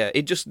pander to you.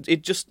 It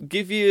just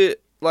give you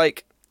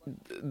like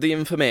the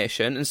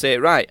information and say,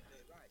 right,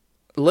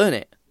 learn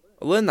it,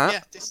 learn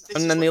that, this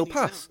and then they'll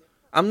pass.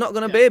 I'm not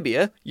gonna baby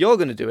you. You're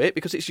gonna do it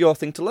because it's your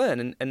thing to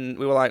learn. And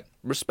we were like,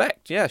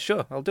 respect. Yeah,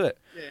 sure, I'll do it.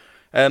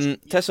 Yeah.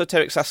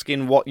 Tessoteric's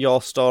asking what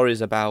your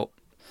story's about,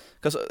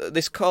 because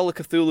this Call of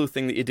Cthulhu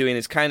thing that you're doing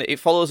is it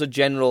follows a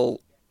general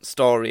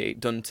story,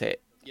 doesn't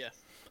it? Yeah.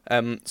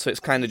 So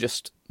it's kind of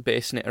just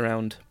basing it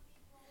around.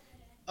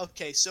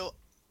 Okay, so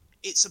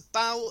it's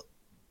about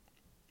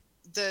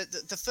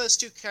the first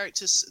two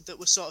characters that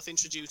were sort of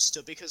introduced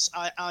to, because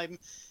I'm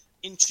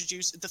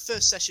introduced. The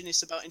first session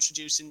is about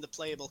introducing the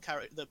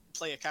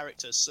player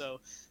characters. So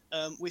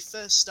we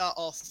first start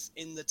off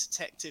in the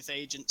detective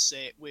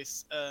agency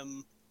with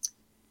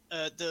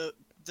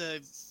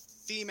the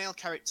female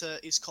character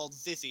is called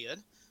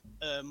Vivian,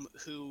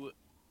 who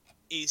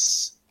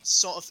is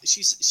sort of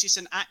she's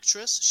an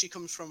actress. She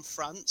comes from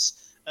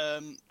France.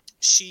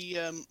 She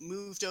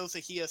moved over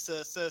here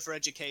for further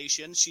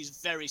education. She's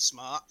very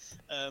smart,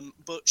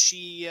 but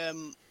she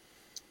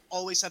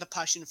always had a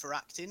passion for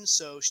acting,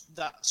 so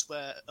that's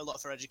where a lot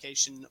of her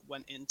education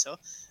went into.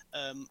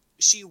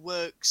 She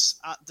works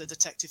at the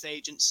detective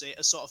agency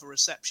as sort of a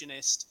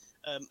receptionist,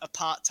 a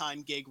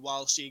part-time gig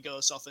while she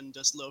goes off and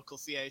does local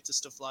theatre,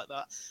 stuff like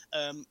that.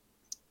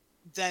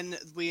 Then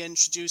we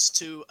introduced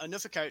to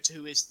another character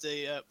who is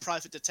the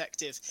private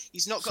detective.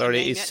 He's not got a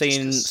name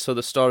yet. So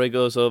the story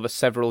goes over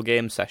several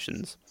game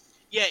sessions.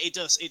 Yeah, it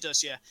does.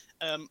 Yeah.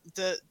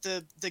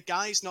 The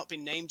guy's not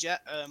been named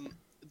yet.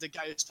 The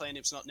guy who's playing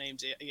him's not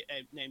named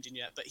in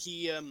yet. But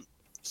he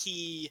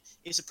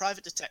is a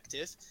private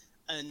detective,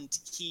 and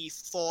he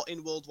fought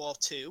in World War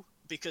II,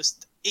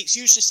 because it's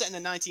usually set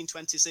in the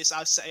 1920s. This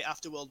I've set it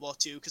after World War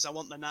II because I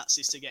want the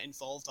Nazis to get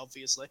involved,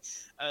 obviously.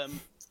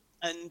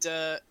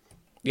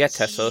 Yeah,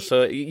 Tesso.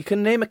 So you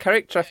can name a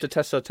character after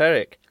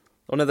Tessoteric,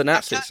 one of the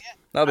Nazis.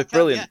 That'd be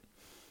brilliant. Yeah.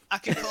 I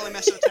can call him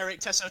Esoteric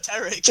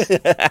Tessoteric.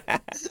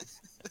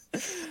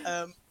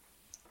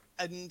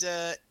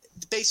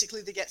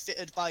 Basically, they get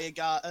visited by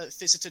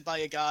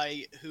a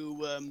guy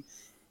who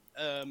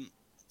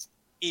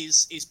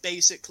is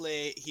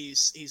basically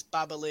he's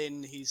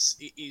babbling,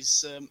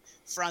 he's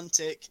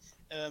frantic.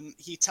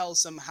 He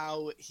tells them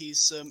how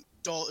his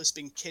daughter's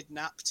been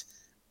kidnapped.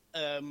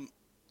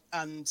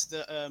 And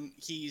that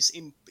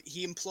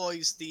he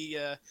employs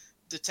the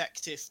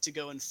detective to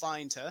go and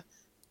find her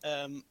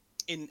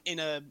in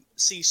a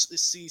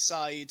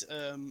seaside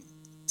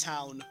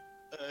town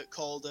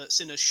called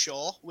Sinner's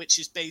Shore, which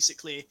is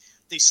basically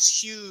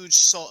this huge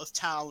sort of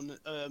town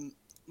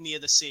near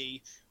the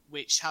sea,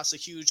 which has a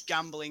huge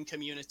gambling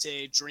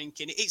community,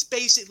 drinking. It's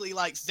basically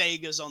like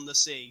Vegas on the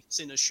sea,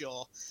 Sinner's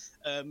Shore.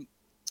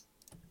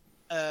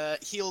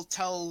 He'll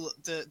tell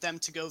them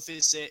to go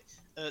visit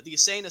the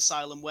insane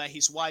asylum where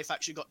his wife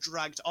actually got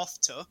dragged off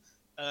to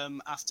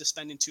after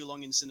spending too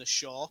long in Sinner's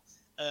Shore.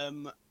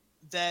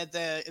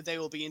 They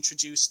will be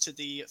introduced to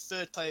the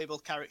third playable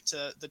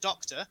character, the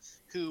Doctor,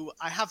 who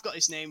I have got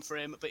his name for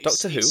him, but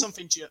it's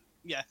something.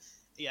 Yeah,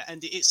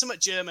 and it's somewhat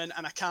German,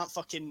 and I can't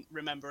fucking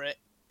remember it.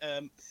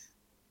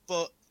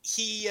 but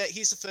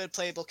he's the third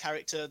playable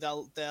character.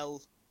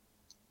 They'll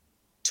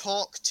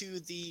talk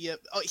to the.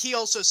 He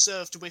also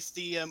served with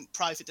the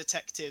private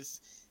detective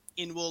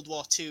in World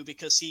War II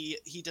because he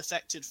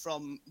defected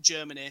from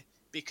Germany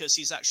because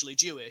he's actually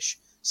Jewish.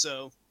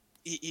 So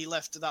he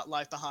left that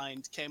life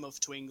behind, came over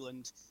to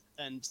England,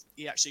 and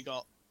he actually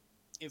got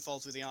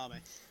involved with the army.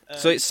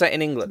 So it's set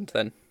in England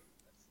then?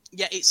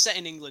 Yeah, it's set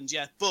in England,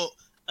 yeah. But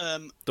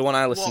the one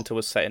I listened to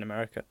was set in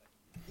America.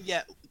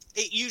 Yeah,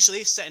 it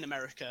usually is set in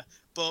America,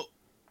 but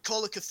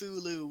Call of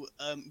Cthulhu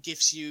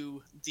gives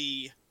you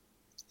the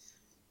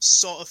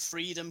sort of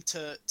freedom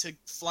to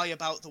fly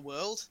about the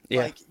world.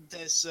 Yeah. Like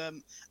there's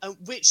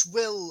which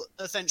will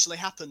eventually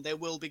happen. They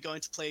will be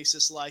going to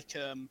places like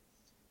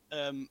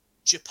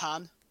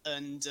Japan,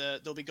 and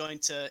they'll be going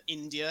to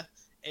India,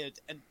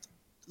 and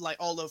like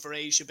all over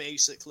Asia,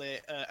 basically,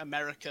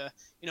 America.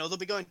 They'll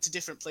be going to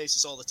different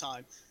places all the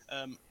time.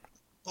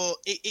 But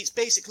it's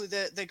basically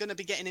they're going to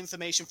be getting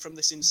information from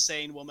this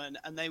insane woman,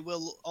 and they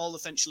will all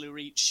eventually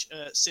reach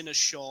Sinner's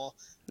Shore.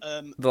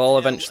 They'll all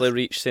eventually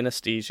reach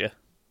synesthesia.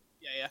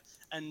 Yeah.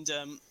 And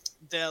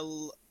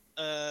they'll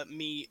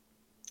meet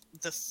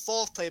the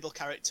fourth playable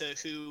character,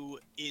 who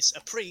is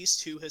a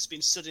priest who has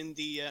been studying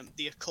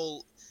the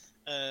occult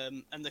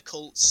and the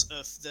cults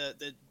of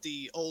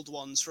the old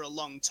ones for a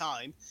long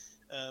time.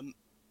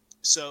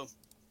 So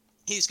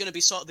he's going to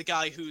be sort of the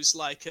guy who's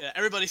like,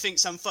 everybody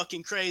thinks I'm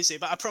fucking crazy,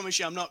 but I promise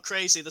you I'm not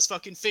crazy. There's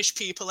fucking fish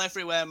people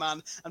everywhere,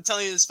 man. I'm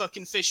telling you, there's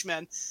fucking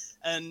fishmen.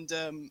 And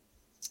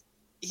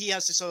he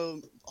has this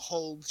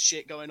whole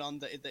shit going on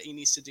that he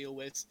needs to deal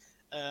with.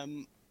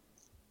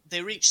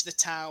 They reach the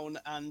town,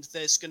 and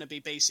there's going to be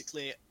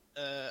basically...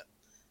 I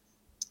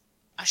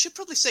should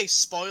probably say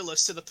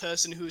spoilers to the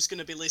person who's going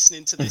to be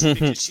listening to this,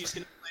 because she's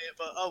going to play it,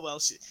 but oh well,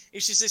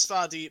 if she's this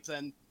far deep,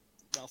 then...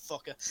 Well,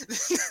 fuck her.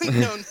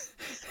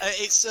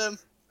 It's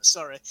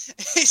sorry.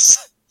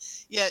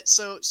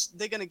 So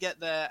they're gonna get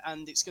there,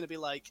 and it's gonna be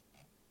like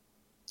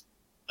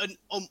an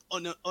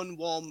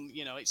unwarm.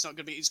 It's not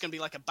gonna be. It's gonna be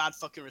like a bad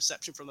fucking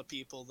reception from the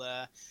people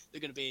there.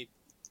 They're gonna be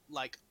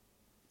like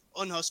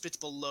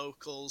unhospitable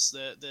locals.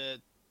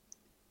 The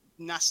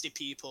nasty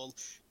people,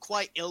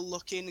 quite ill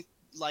looking,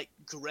 like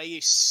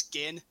greyish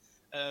skin,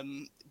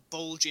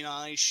 bulging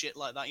eyes, shit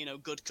like that.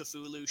 Good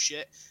Cthulhu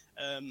shit.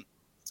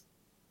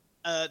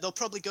 They'll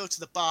probably go to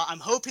the bar.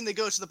 I'm hoping they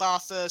go to the bar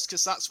first,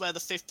 because that's where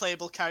the fifth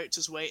playable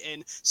character's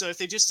waiting. So if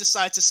they just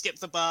decide to skip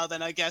the bar,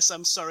 then I guess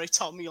I'm sorry,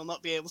 Tom, you'll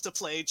not be able to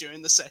play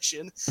during the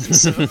session.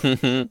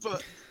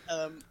 But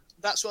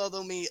that's where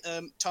they'll meet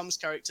Tom's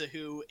character,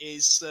 who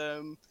is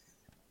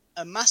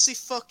a massive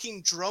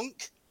fucking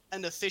drunk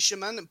and a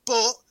fisherman,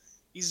 but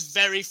he's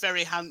very,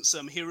 very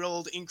handsome. He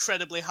rolled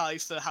incredibly high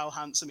for how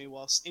handsome he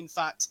was. In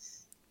fact,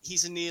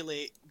 he's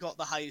nearly got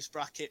the highest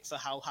bracket for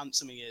how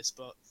handsome he is,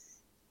 but...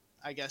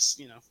 I guess,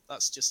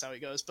 that's just how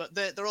it goes. But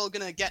they're all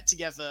going to get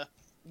together,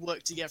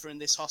 work together in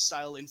this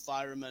hostile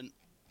environment,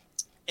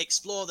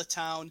 explore the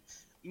town,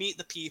 meet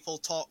the people,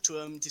 talk to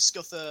them,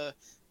 discover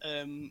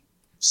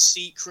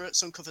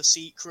secrets, uncover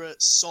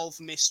secrets, solve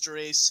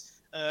mysteries,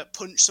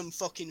 punch some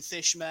fucking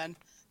fishmen.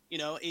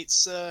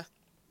 It's going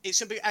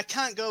to be... I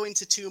can't go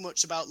into too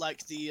much about,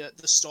 like, the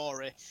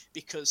story,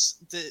 because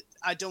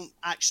I don't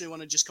actually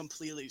want to just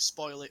completely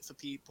spoil it for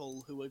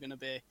people who are going to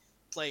be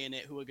playing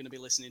it, who are going to be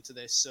listening to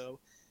this, so...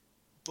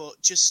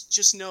 But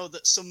just know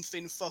that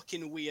something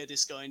fucking weird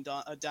is going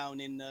down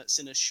in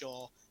Sinner's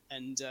Shore,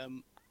 and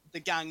the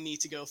gang need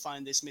to go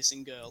find this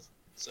missing girl.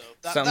 So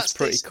that's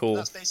pretty cool.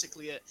 That's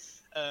basically it.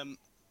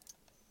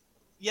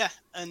 Yeah,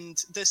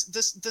 and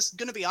there's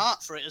going to be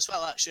art for it as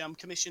well. Actually, I'm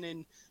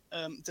commissioning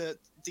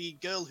the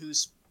girl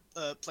who's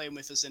playing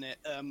with us in it.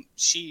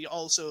 She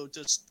also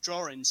does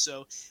drawings,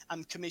 so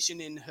I'm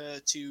commissioning her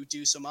to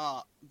do some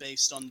art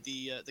based on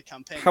the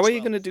campaign. How are you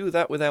going to do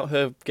that without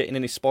her getting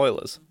any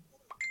spoilers?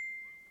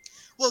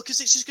 Well,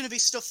 because it's just going to be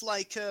stuff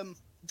like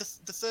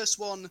the first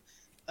one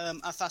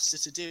I've asked her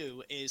to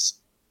do is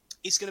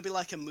it's going to be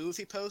like a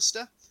movie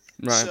poster.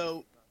 Right.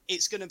 So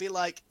it's going to be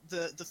like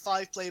the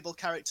five playable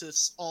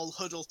characters all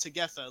huddled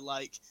together,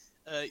 like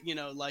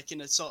like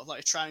in a sort of like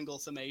a triangle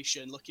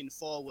formation, looking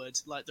forward,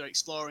 like they're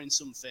exploring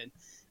something.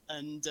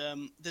 And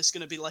there's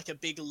going to be like a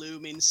big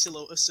looming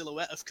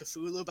silhouette of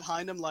Cthulhu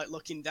behind them, like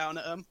looking down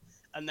at them.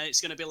 And then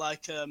it's going to be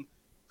like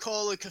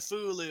Call of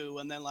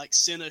Cthulhu, and then like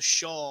Sinner's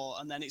Shore,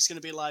 and then it's going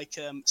to be like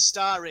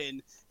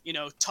starring,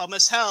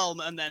 Thomas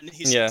Helm, and then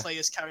his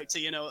player's character,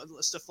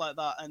 stuff like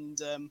that.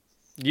 And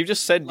you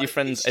just said your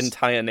friend's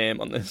entire name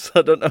on this.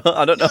 I don't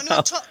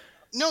know.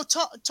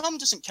 Tom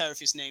doesn't care if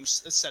his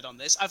name's said on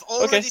this. I've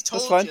already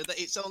told you that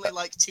it's only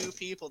like two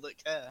people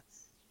that care.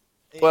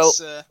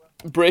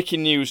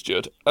 Breaking news,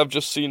 Judd. I've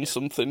just seen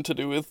something to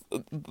do with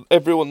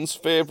everyone's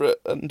favourite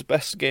and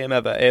best game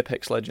ever,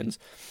 Apex Legends.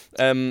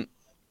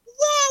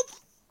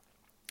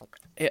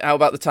 How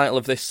about the title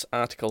of this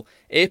article?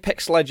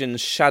 Apex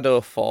Legends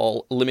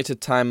Shadowfall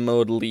Limited Time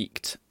Mode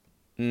leaked.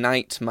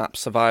 Night Map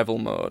Survival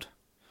Mode.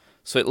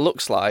 So it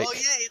looks like... Oh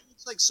yeah, it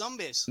looks like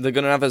zombies. They're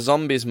going to have a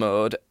zombies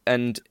mode,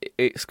 and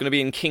it's going to be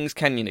in Kings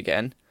Canyon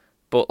again,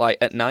 but like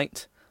at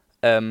night.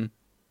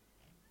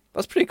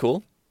 That's pretty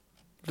cool.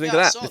 What do you think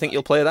of that? Do you think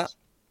you'll play that?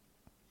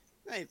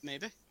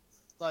 Maybe.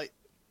 Like,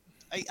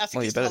 I think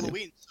Well, it's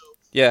Halloween, so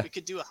yeah, we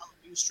could do a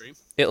Halloween stream.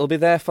 It'll be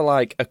there for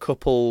like a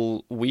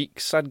couple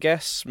weeks, I'd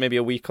guess, maybe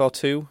a week or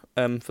two,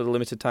 for the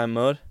limited time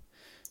mode.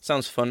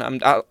 Sounds fun.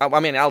 I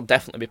mean, I'll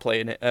definitely be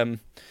playing it.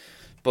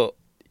 But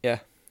yeah,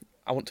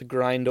 I want to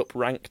grind up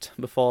ranked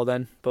before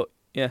then. But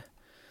yeah,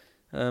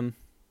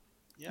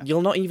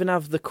 You'll not even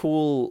have the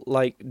cool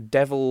like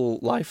devil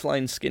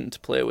lifeline skin to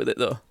play with it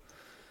though.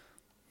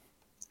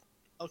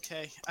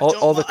 Okay.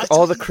 Or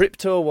the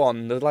crypto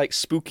one, the like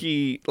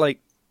spooky like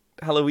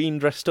Halloween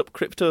dressed up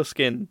crypto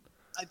skin.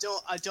 I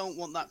don't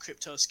want that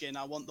crypto skin.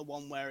 I want the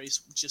one where he's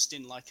just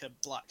in like a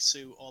black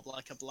suit or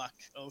like a black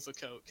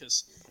overcoat,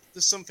 because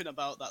there's something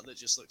about that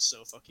just looks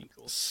so fucking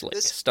cool. Slick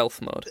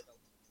stealth mode.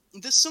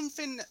 There's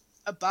something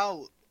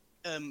about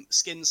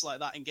skins like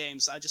that in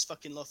games that I just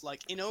fucking love.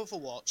 Like in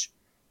Overwatch,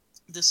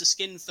 there's a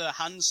skin for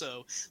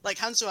Hanzo. Like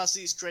Hanzo has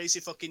these crazy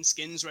fucking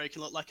skins where he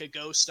can look like a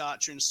ghost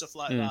archer and stuff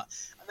like that.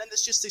 And then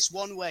there's just this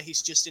one where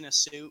he's just in a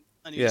suit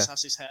and he just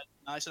has his hair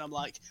nice, and I'm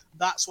like,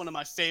 that's one of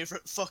my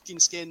favourite fucking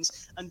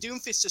skins. And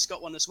Doomfist has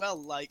got one as well.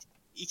 Like,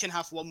 he can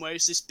have one where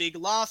he's this big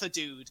lava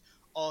dude,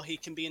 or he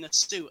can be in a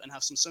suit and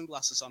have some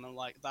sunglasses on. I'm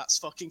like, that's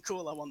fucking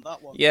cool, I want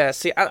that one. Yeah,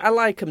 see, I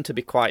like them to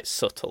be quite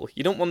subtle.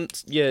 You don't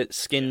want your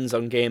skins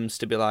on games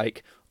to be,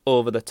 like,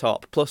 over the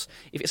top. Plus,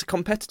 if it's a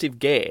competitive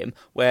game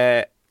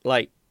where,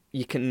 like,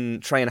 you can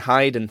try and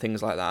hide and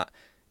things like that,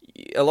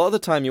 a lot of the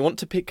time you want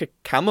to pick a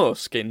camo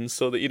skin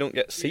so that you don't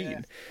get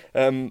seen.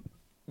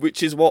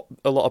 Which is what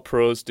a lot of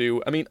pros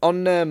do. I mean,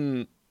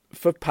 on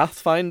for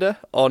Pathfinder,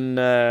 I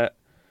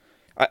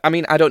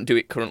mean, I don't do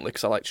it currently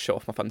because I like to show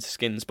off my fancy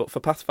skins, but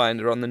for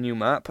Pathfinder on the new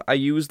map, I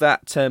use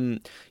that,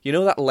 you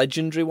know that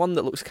legendary one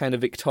that looks kind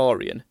of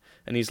Victorian,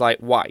 and he's like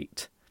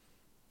white?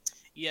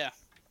 Yeah.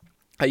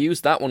 I use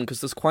that one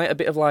because there's quite a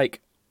bit of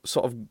like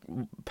sort of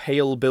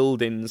pale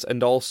buildings,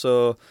 and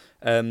also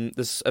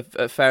there's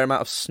a fair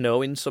amount of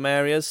snow in some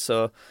areas,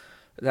 so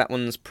that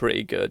one's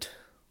pretty good.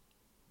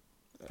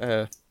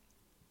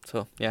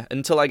 So yeah,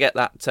 until I get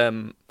that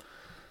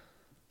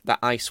that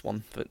ice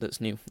one that's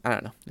new, I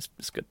don't know.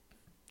 It's good.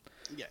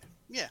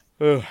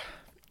 Yeah.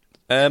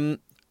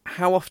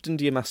 How often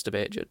do you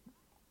masturbate, Judd?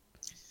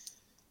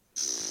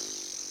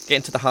 Get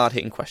into the hard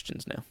hitting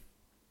questions now.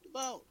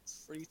 About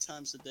 3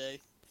 times a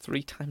day.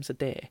 3 times a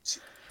day.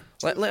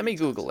 Let me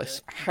Google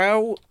this.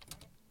 How?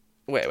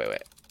 Wait.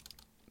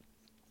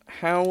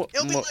 How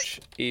much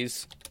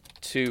is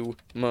too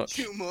much?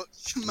 Too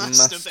much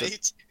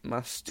masturbate.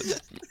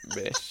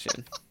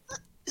 Masturbation.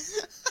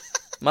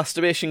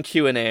 Masturbation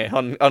Q&A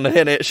on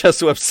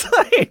NHS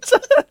website.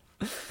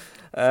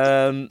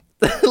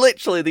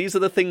 Literally, these are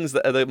the things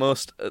that are the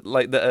most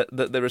like that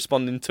they're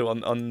responding to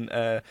on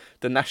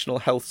the National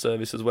Health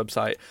Service's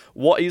website.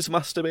 What is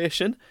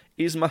masturbation?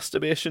 Is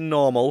masturbation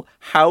normal?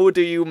 How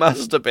do you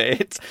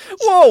masturbate?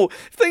 Whoa!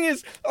 Thing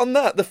is, on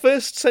that, the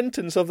first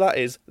sentence of that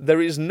is,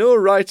 there is no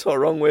right or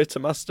wrong way to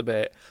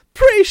masturbate.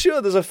 Pretty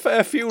sure there's a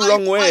fair few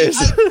wrong ways.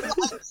 I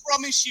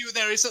promise you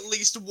there is at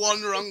least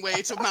one wrong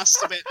way to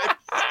masturbate.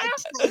 I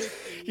promise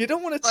you. You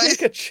don't want to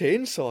take a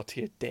chainsaw to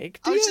your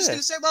dick, do you? I was just going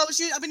to say, well,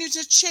 I've been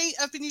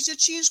using a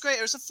cheese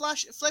grater as a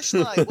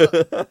fleshlight.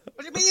 What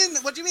do you mean?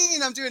 What do you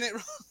mean I'm doing it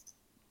wrong?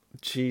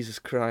 Jesus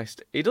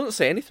Christ. He doesn't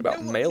say anything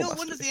about male masturbation. No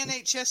wonder the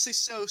NHS is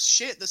so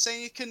shit. They're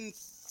saying you can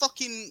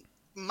fucking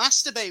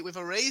masturbate with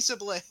a razor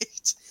blade.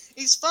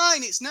 It's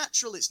fine, it's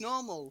natural, it's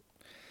normal.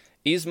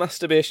 Is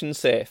masturbation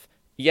safe?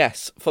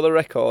 Yes, for the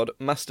record,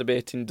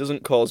 masturbating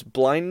doesn't cause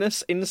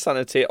blindness,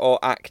 insanity, or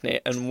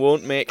acne, and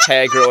won't make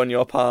hair grow on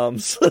your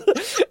palms.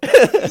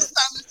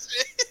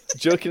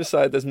 Joking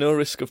aside, there's no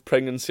risk of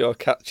pregnancy or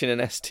catching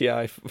an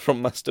STI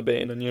from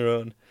masturbating on your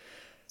own.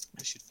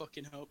 I should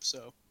fucking hope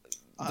so.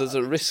 There's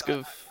a risk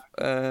of...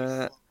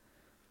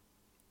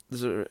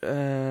 is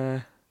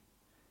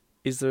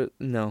there...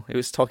 No, it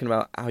was talking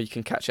about how you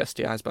can catch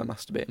STIs by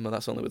masturbating, but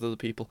that's only with other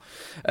people.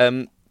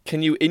 Can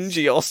you injure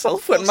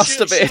yourself when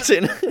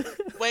masturbating?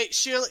 Wait,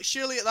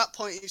 surely at that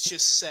point it's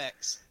just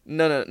sex.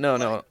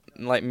 No.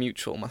 Like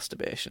mutual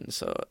masturbation,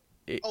 so...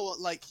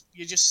 like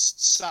you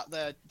just sat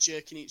there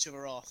jerking each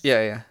other off?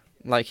 Yeah.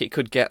 Like it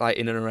could get like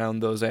in and around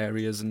those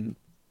areas and...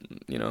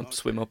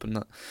 swim up and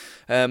that.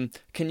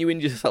 Can you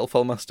injure yourself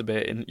while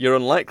masturbating? You're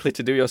unlikely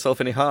to do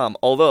yourself any harm,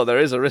 although there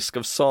is a risk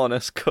of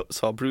soreness,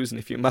 cuts, or bruising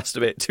if you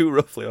masturbate too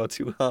roughly or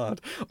too hard,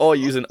 or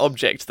use an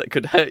object that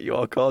could hurt you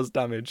or cause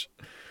damage.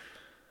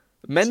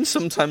 Men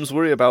sometimes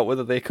worry about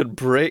whether they could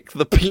break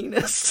the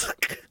penis.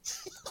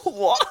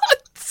 What?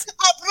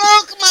 I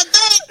broke my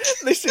dick!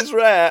 This is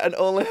rare and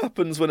only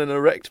happens when an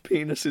erect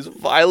penis is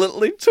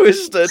violently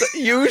twisted,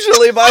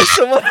 usually by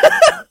someone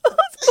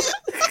else.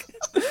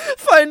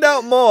 Find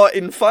out more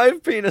in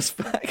 5 penis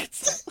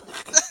facts.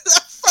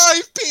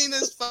 5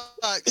 penis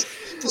facts.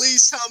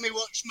 Please tell me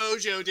Watch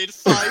Mojo did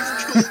 5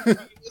 cool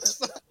penis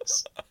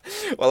facts.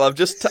 Well, I've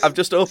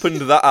just opened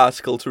that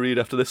article to read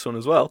after this one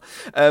as well.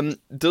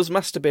 Does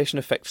masturbation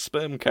affect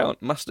sperm count?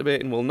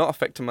 Masturbating will not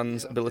affect a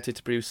man's ability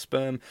to produce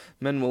sperm.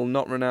 Men will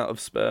not run out of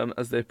sperm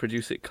as they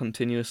produce it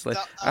continuously.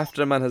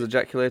 After a man has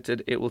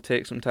ejaculated, it will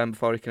take some time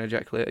before he can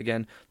ejaculate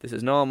again. This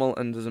is normal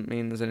and doesn't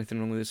mean there's anything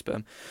wrong with his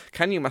sperm.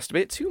 Can you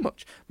masturbate too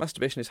much?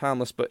 Masturbation is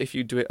harmless, but if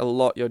you do it a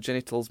lot, your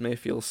genitals may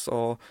feel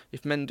sore.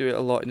 If men do it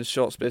a lot in a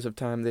short space of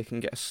time, they can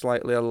get a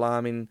slightly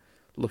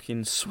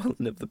alarming-looking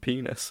swelling of the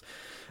penis.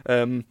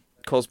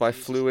 Caused by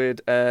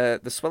fluid.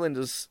 The swelling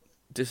does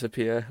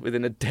disappear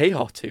within a day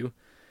or two.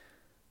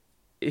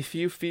 If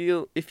you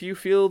feel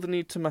the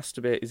need to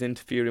masturbate is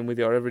interfering with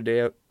your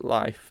everyday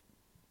life,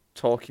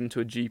 talking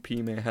to a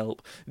GP may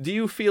help. Do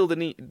you feel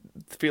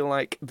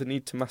like the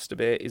need to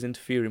masturbate is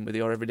interfering with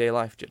your everyday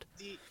life, Judd?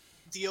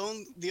 The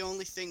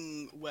only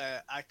thing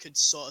where I could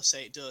sort of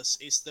say it does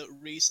is that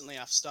recently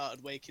I've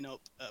started waking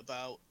up at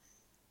about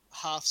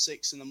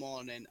 6:30 in the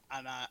morning,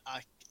 and I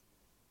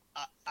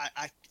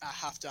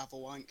have to have a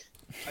wank.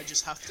 I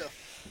just have to.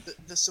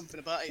 There's something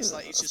about it. It's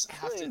like, it's just, I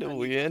have to.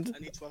 Weird. I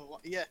need to have a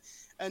wank. Yeah,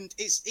 and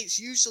it's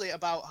usually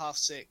about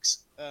 6:30.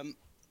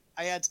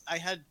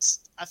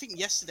 I think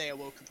yesterday I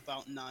woke up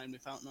about 9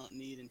 without not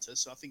needing to.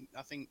 So I think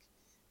it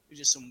was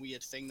just some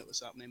weird thing that was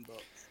happening.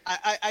 But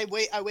I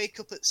wake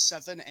up at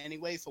 7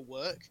 anyway for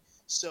work.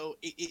 So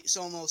it's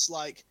almost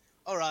like,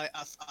 all right,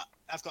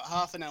 I've got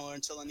half an hour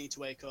until I need to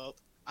wake up.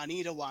 I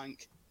need a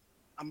wank.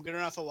 I'm gonna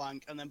have a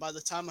wank, and then by the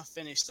time I've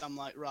finished, I'm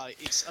like, right,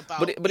 it's about.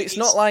 But it's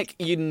not like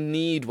you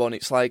need one.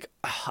 It's like,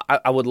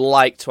 I would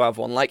like to have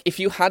one. Like, if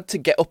you had to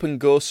get up and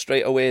go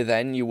straight away,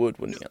 then you would,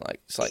 wouldn't you?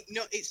 Like, it's like.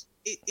 No,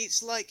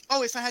 it's like,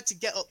 oh, if I had to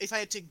get up, if I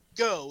had to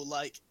go,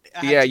 like.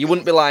 Yeah, you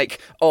wouldn't be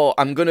like, oh,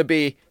 I'm gonna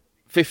be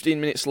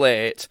 15 minutes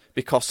late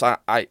because I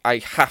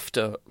have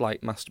to, like,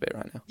 masturbate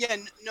right now. Yeah,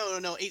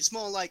 no. It's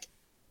more like,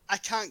 I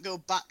can't go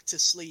back to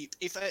sleep.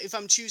 If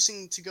I'm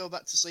choosing to go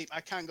back to sleep,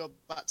 I can't go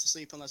back to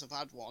sleep unless I've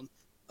had one.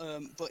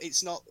 But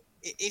it's not.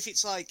 If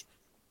it's like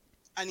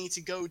I need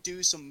to go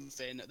do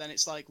something, then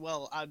it's like,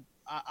 well,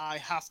 I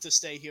have to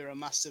stay here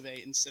and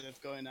masturbate instead of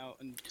going out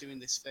and doing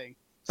this thing.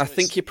 So I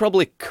think you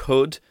probably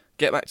could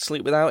get back to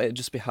sleep without it. It'd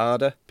just be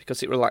harder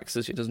because it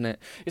relaxes you, doesn't it?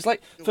 It's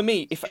like, for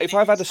me, if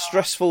I've had a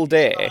stressful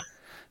day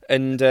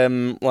and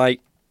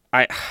like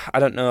I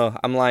don't know,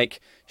 I'm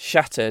like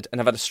shattered and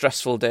I've had a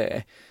stressful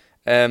day.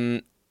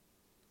 It's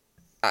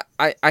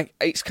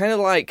kind of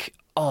like,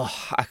 oh,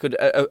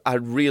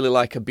 I'd really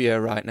like a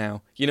beer right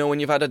now. You know, when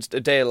you've had a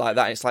day like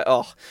that, it's like,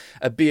 oh,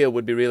 a beer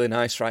would be really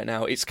nice right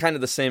now. It's kind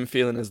of the same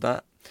feeling as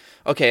that.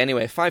 Okay,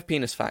 anyway, 5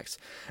 penis facts.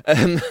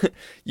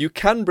 You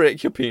can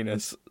break your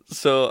penis.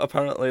 So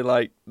apparently,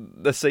 like,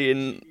 they're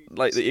saying,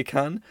 like, that you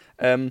can.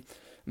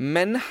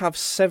 Men have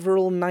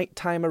several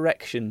nighttime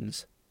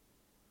erections.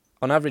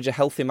 On average, a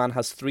healthy man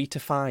has 3 to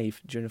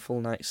 5 during a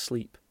full night's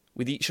sleep,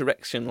 with each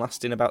erection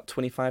lasting about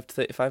 25 to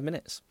 35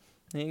 minutes.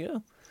 There you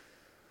go.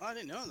 I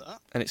didn't know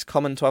that. And it's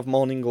common to have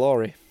morning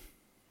glory.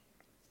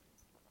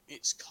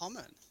 It's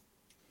common?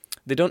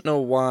 They don't know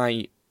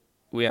why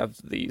we have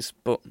these,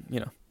 but,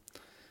 you know.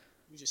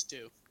 We just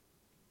do.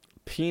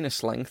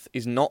 Penis length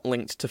is not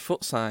linked to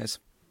foot size.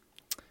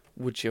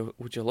 Would you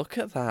look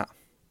at that?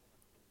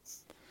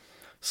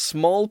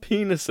 Small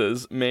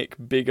penises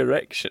make big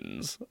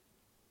erections.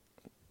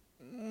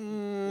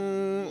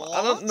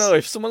 I don't know.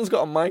 If someone's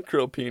got a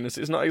micro penis,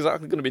 it's not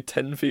exactly going to be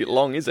 10 feet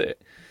long, is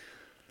it?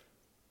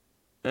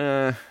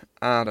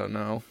 I don't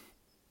know.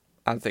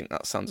 I think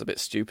that sounds a bit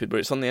stupid, but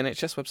it's on the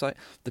NHS website.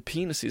 The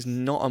penis is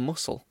not a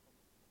muscle.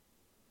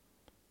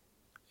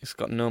 It's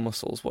got no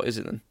muscles. What is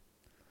it then?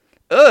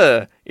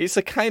 It's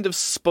a kind of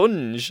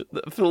sponge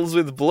that fills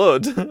with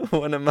blood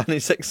when a man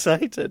is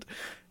excited.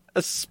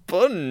 A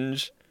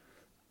sponge?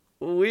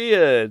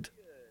 Weird.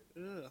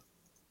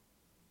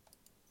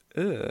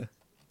 Ugh.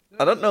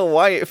 I don't know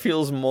why it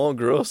feels more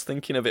gross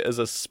thinking of it as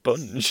a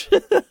sponge.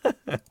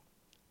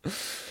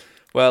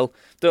 Well,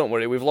 don't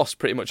worry, we've lost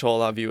pretty much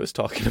all our viewers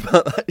talking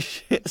about that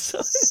shit, so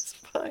it's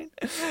fine.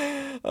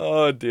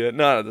 Oh dear.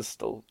 No, there's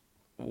still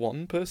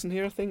one person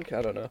here, I think.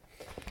 I don't know.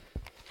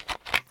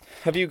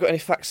 Have you got any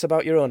facts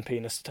about your own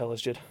penis to tell us,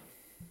 Judd?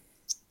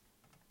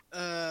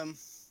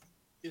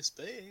 It's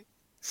big.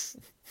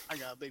 I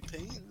got a big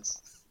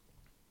penis.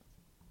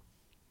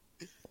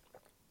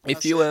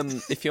 If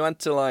you had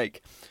to,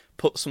 like,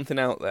 put something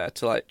out there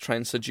to, like, try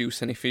and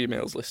seduce any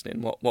females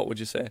listening, what would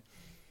you say?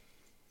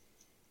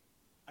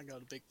 I got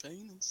a big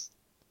penis.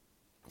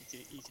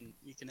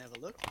 You can have a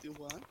look if you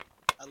want.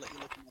 I'll let you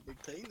look at my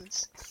big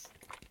penis.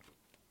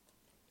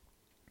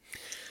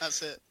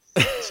 That's it.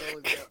 That's all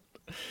we've got.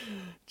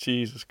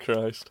 Jesus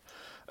Christ.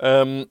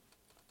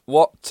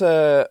 What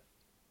are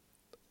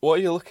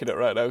you looking at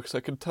right now? Because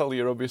I can tell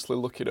you're obviously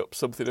looking up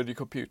something on your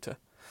computer.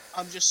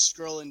 I'm just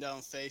scrolling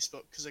down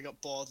Facebook because I got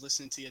bored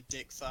listening to your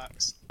dick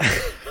facts.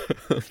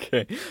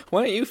 Okay.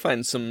 Why don't you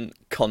find some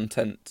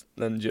content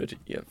then, Judd?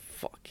 You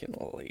fucking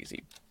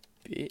lazy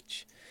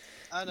bitch.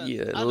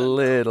 You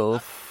little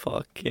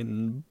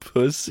fucking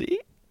pussy.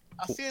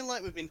 I feel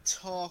like we've been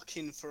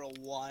talking for a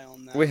while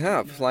now. We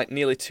have, like,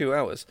 nearly 2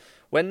 hours.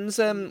 When's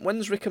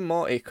Rick and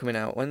Morty coming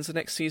out? When's the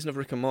next season of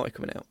Rick and Morty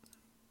coming out?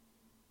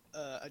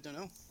 I don't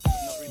know.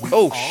 Not really.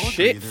 Oh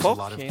shit!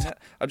 Fucking hell.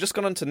 I've just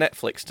gone onto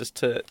Netflix just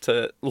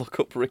to look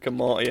up Rick and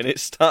Morty, and it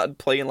started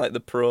playing like the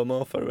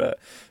promo for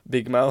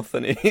Big Mouth,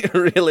 and it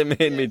really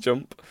made me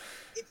jump.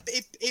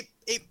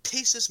 It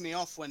pisses me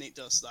off when it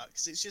does that,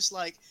 because it's just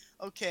like,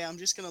 okay, I'm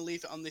just gonna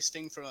leave it on this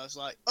thing for us.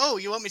 Like, oh,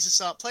 you want me to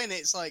start playing it?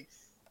 It's like,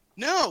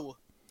 no,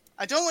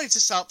 I don't want you to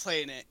start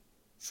playing it.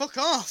 Fuck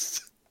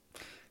off.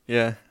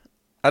 Yeah,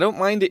 I don't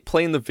mind it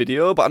playing the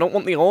video, but I don't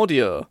want the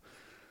audio.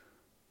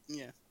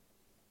 Yeah.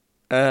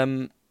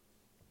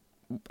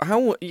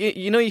 How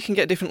you know you can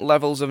get different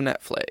levels of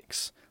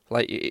Netflix?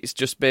 Like, it's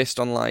just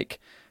based on like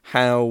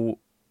how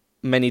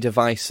many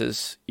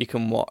devices you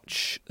can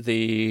watch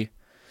the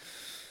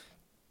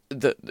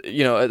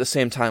you know, at the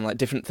same time, like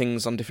different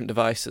things on different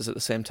devices at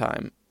the same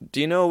time.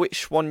 Do you know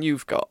which one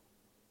you've got?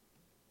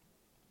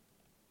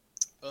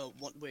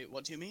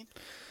 What do you mean?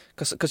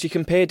 Because you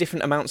can pay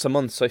different amounts a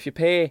month. So if you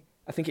pay,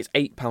 I think it's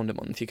 £8 a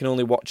month, you can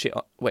only watch it.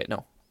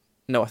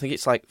 No, I think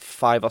it's like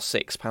 £5 or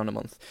 £6 a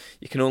month.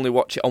 You can only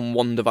watch it on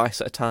one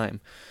device at a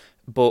time.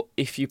 But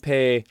if you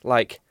pay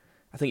like,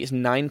 I think it's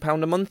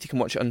 £9 a month, you can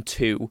watch it on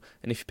two.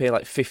 And if you pay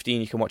like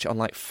 15, you can watch it on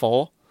like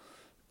four.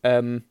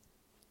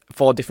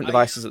 Four different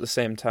devices at the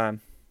same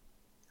time.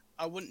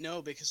 I wouldn't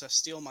know because I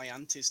steal my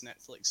auntie's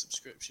Netflix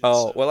subscription.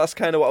 Oh, well, that's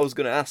kind of what I was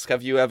going to ask.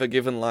 Have you ever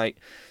given like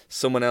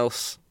someone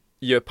else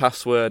your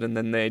password and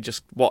then they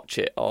just watch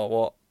it, or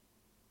what?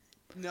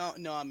 No.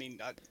 I mean,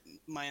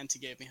 my auntie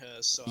gave me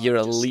hers. So you're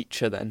a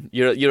leecher then.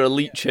 You're a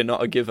leecher,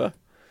 not a giver.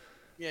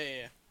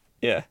 Yeah.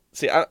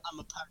 See, I'm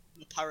a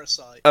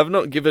parasite. I've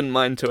not given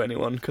mine to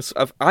anyone because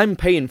I'm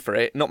paying for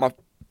it, not my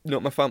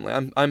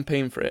family. I'm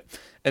paying for it,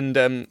 and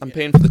I'm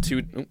paying for the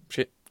two. Oh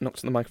shit!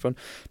 Knocked on the microphone.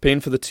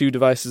 Paying for the two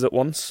devices at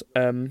once.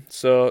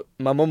 So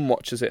my mum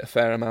watches it a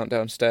fair amount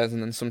downstairs,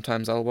 and then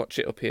sometimes I'll watch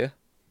it up here.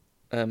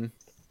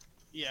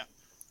 Yeah.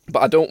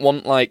 But I don't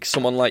want like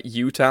someone like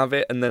you to have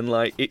it, and then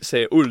like it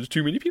say, "Oh, there's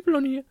too many people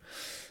on here,"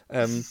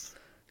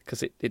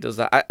 because it does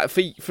that.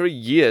 For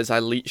years I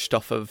leached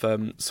off of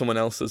someone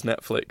else's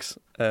Netflix,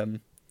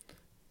 and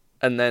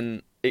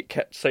then it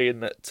kept saying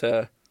that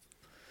there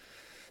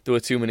were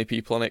too many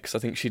people on it because I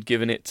think she'd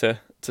given it to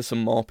some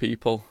more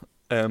people.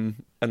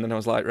 And then I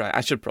was like, right,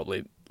 I should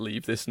probably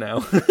leave this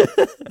now.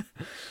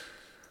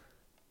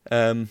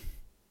 Do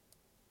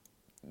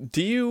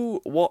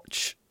you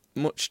watch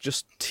much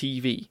just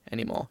TV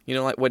anymore? You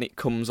know, like when it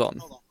comes on.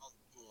 Hold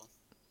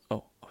on.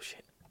 Oh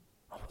shit!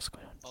 Oh, what's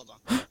going on? Hold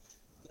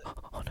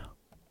on.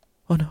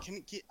 Oh no!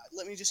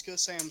 Let me just go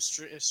say I'm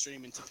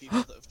streaming to people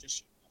that have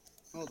just.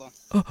 Hold on.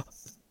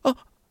 Oh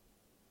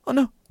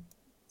no!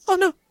 Oh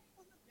no!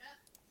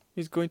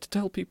 He's going to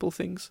tell people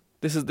things.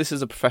 This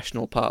is a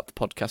professional part of the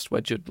podcast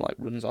where Judd like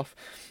runs off.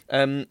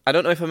 I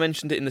don't know if I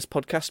mentioned it in this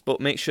podcast, but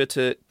make sure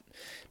to.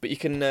 But you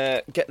can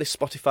get this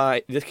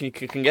Spotify. You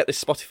can get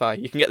this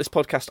Spotify. You can get this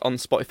podcast on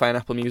Spotify and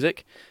Apple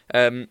Music,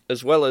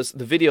 as well as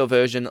the video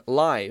version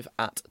live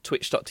at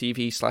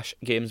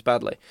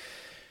twitch.tv/gamesbadly.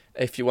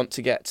 If you want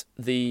to get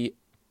the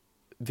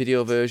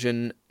video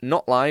version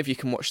not live, you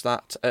can watch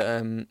that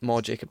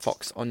More Jacob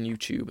Fox on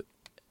YouTube.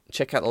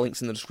 Check out the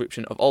links in the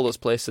description of all those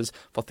places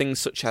for things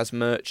such as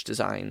merch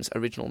designs,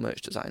 original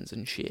merch designs,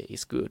 and shit.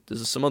 It's good.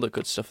 There's some other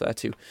good stuff there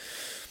too.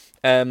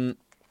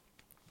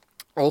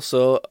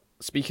 Also,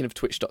 speaking of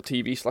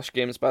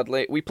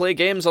twitch.tv/gamesbadly, we play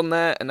games on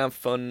there and have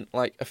fun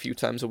like a few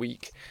times a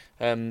week,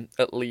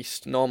 at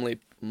least. Normally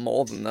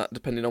more than that,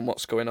 depending on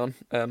what's going on.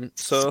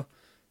 So,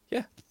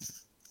 yeah,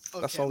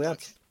 that's all the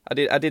ads. I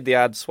did the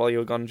ads while you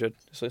were gone, Judd.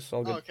 So it's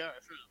all good. Okay.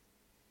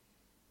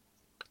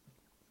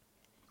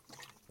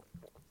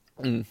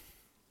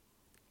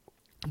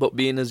 But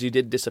being as you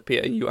did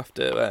disappear, you have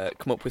to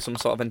come up with some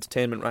sort of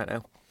entertainment right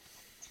now.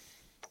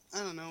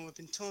 I don't know. We've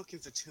been talking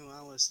for 2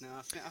 hours now.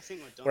 I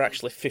think we're done. We're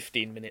actually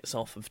 15 minutes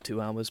off of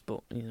 2 hours,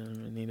 but you know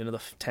we need another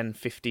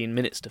 10-15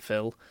 minutes to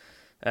fill.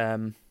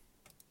 No,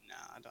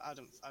 I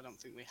don't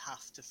think we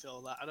have to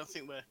fill that. I don't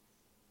think we're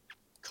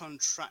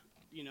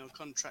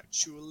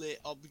contractually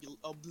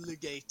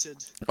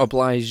obligated.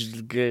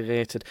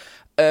 Obligated.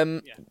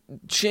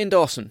 Shane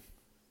Dawson.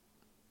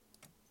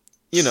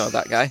 You know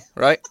that guy,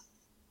 right?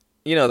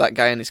 You know that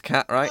guy and his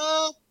cat, right?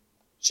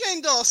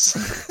 Shane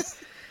Dawson.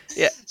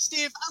 Yeah.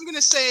 Steve, I'm going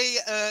to say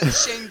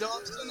Shane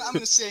Dawson. I'm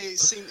going to say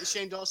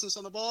Shane Dawson's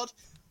on the board.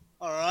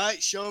 All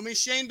right, show me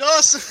Shane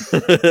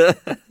Dawson.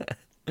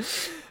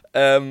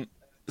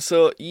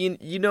 So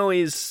you know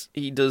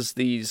he does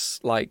these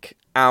like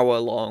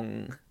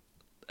hour-long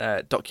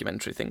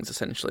documentary things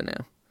essentially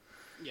now.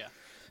 Yeah.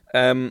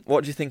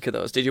 What do you think of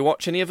those? Did you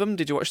watch any of them?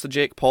 Did you watch the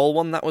Jake Paul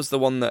one? That was the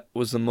one that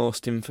was the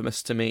most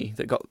infamous to me.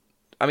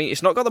 I mean,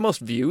 it's not got the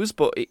most views,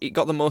 but it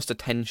got the most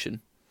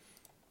attention,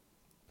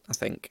 I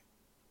think.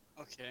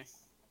 Okay.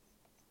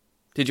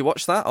 Did you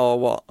watch that, or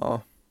what?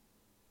 Or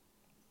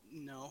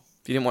no.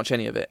 You didn't watch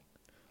any of it?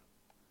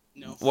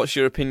 No. What's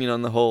your opinion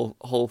on the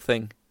whole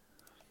thing?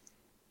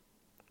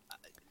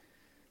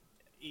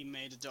 He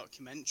made a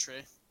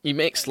documentary. He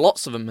makes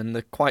lots of them, and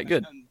they're quite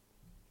good.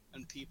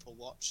 And people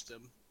watched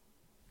them.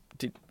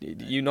 Did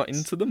you not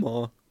into them,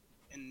 or?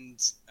 And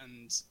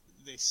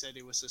they said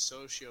he was a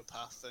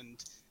sociopath,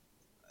 and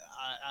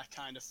I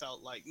kind of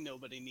felt like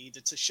nobody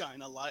needed to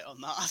shine a light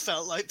on that. I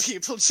felt like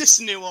people just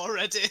knew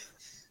already.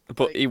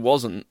 But he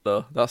wasn't,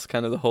 though. That's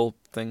kind of the whole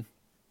thing.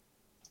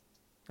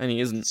 And he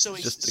isn't. So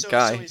he's just a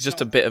guy. He's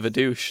just a bit of a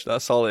douche.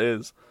 That's all it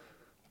is.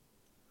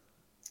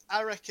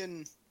 I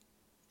reckon...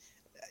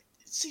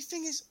 See, the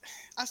thing is,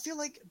 I feel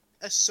like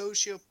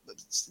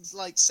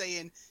like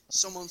saying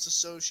someone's a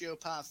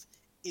sociopath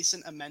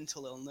isn't a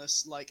mental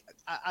illness. Like,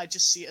 I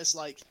just see it as,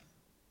 like,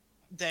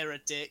 they're a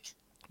dick.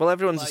 Well,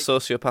 everyone's a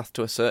sociopath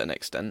to a certain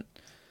extent.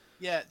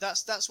 Yeah,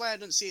 that's why I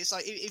don't see it. It's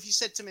like, if you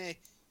said to me,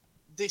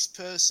 this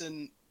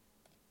person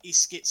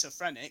is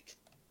schizophrenic,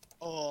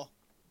 or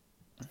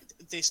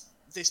this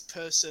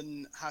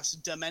person has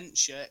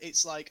dementia,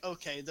 it's like,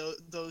 okay,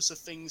 those are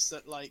things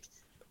that, like,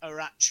 are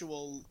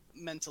actual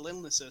mental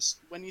illnesses.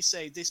 When you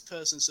say this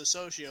person's a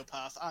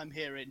sociopath, I'm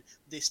hearing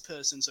this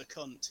person's a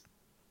cunt.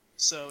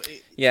 So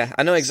yeah,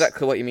 I know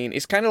exactly what you mean.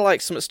 It's kind of like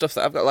some stuff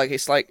that I've got. Like,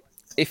 it's like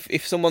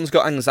if someone's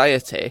got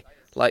anxiety,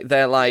 like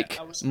they're like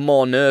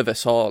more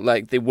nervous, or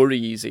like they worry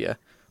easier.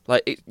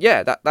 Like,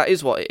 that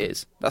is what it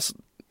is. That's,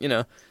 you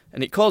know,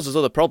 and it causes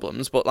other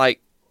problems. But like,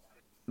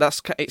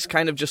 it's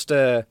kind of just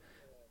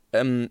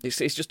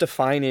it's just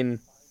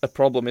defining a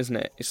problem, isn't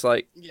it? It's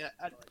like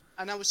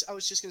And I was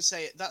just gonna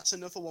say, that's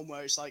another one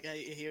where it's like,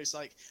 here it's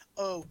like,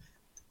 oh,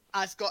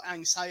 I've got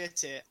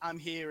anxiety. I'm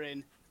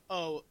hearing,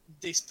 oh,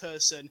 this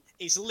person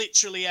is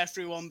literally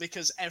everyone,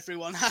 because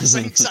everyone has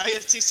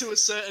anxiety to a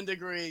certain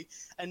degree,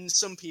 and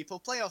some people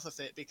play off of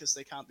it because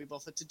they can't be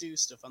bothered to do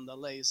stuff and they're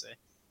lazy.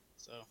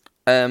 So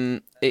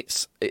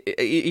it's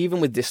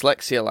even with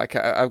dyslexia. Like,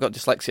 I've got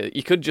dyslexia.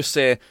 You could just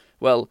say,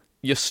 well,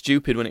 you're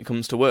stupid when it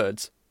comes to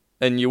words,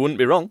 and you wouldn't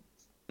be wrong.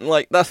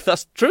 Like,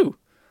 that's true.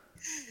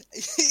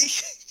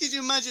 Could you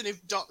imagine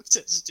if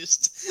doctors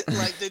just,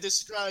 like, they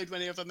described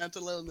when you have a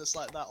mental illness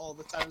like that all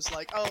the time? It's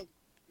like, oh,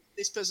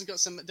 this person got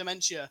some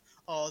dementia,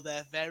 or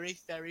they're very,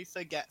 very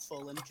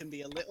forgetful and can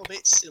be a little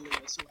bit silly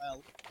as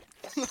well.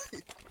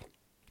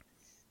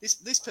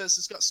 This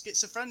person's got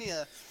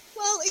schizophrenia.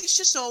 Well, it's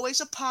just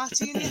always a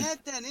party in your head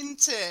then,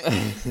 isn't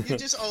it? You've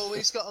just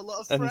always got a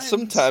lot of friends. And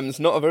sometimes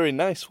not a very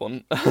nice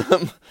one.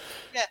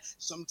 Yeah,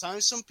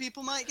 sometimes some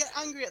people might get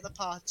angry at the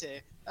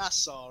party.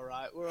 That's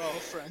alright, we're all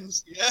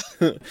friends, yeah?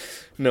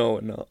 No,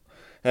 we're not.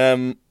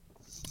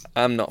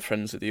 I'm not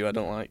friends with you, I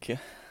don't like you.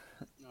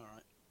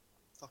 Alright.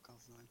 Fuck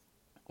off, man.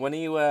 When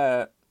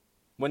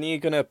are you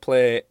gonna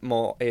play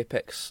more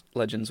Apex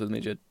Legends with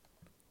me, Judd?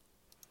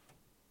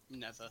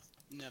 Never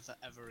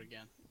ever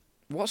again.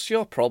 What's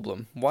your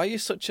problem? Why are you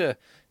such a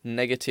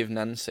negative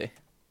Nancy?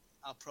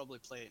 I'll probably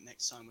play it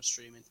next time we're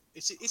streaming.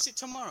 Is it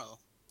tomorrow?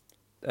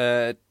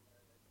 Let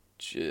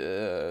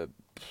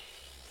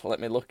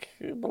me look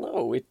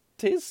below. It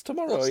is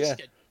tomorrow, yeah.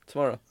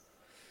 Tomorrow.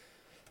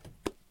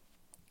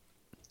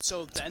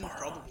 So then,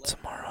 probably.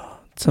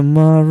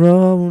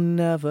 Tomorrow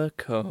never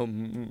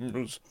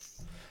comes.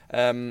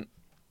 Yeah.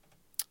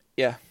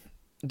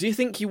 Do you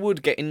think you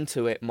would get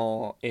into it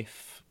more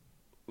if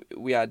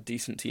we had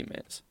decent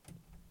teammates?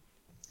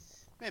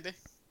 Maybe.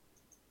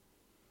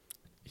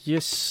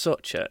 You're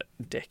such a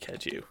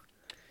dickhead, you.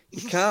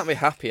 You can't be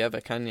happy ever,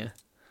 can you?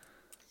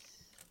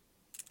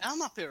 I'm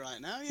happy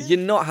right now, yeah. You're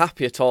not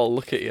happy at all,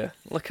 look at you.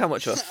 Look how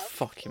much of a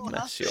fucking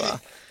mess you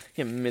are.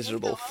 You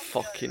miserable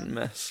fucking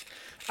mess.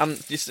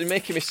 You're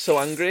making me so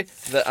angry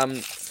that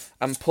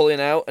I'm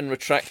pulling out and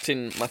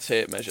retracting my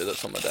tape measure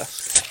that's on my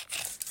desk.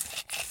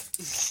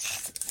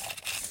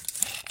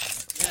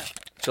 Yeah.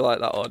 Do you like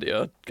that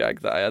audio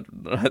gag that I had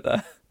right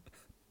there?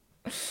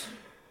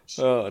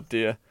 Oh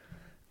dear.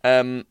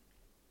 I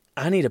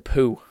need a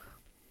poo.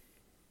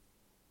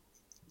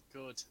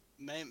 Good.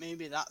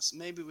 Maybe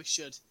we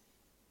should,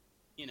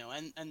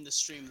 end the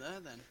stream there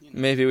then.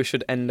 Maybe we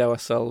should end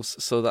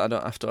ourselves so that I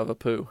don't have to have a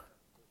poo.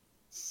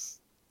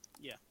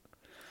 Yeah,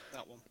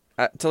 that one.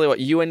 Tell you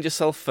what, you end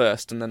yourself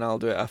first and then I'll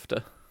do it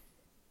after.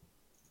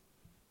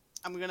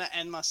 I'm gonna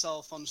end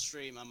myself on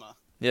stream, am I?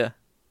 Yeah.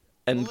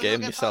 End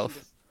game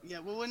yourself.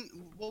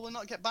 Will we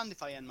not get banned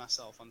if I end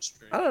myself on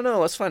stream? I don't know,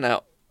 let's find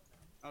out.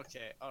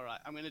 Okay, alright,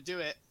 I'm gonna do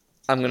it.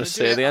 I'm gonna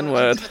say the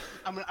N-word.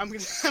 I'm gonna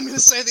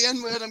say the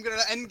N-word, I'm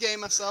gonna end game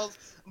myself.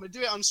 I'm gonna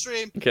do it on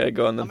stream. Okay,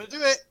 go on then. I'm gonna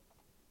do it.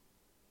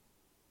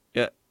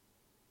 Yeah.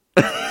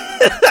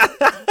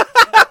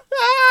 I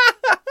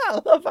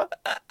love it.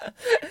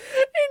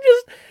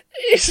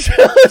 He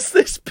shows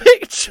this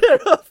picture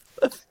of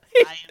I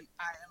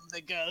am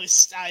the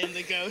ghost. I am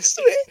the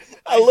ghost.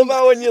 I love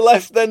how when you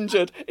left then,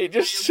 Judd, it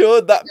just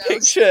showed that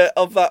picture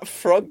of that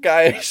frog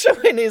guy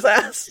showing his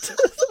ass.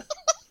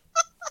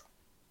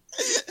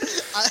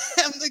 I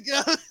am the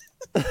ghost.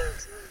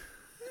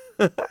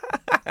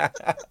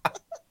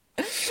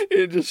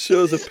 It just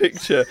shows a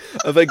picture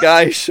of a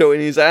guy showing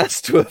his ass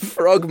to a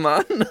frog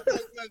man. And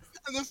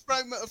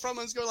the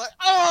frogman's going like,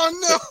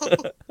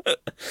 oh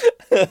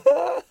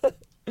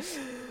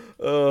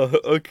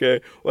no!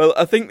 Okay. Well,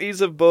 I think these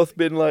have both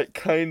been like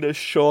kind of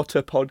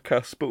shorter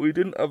podcasts, but we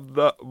didn't have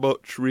that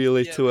much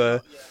really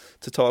to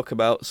talk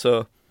about.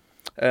 So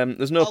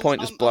there's no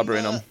point just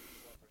blabbering on.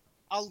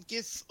 I'll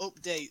give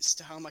updates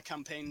to how my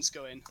campaign's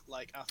going,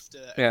 like after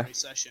every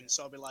session.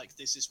 So I'll be like,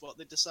 this is what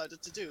they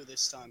decided to do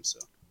this time. So.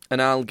 And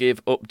I'll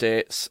give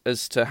updates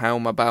as to how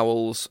my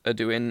bowels are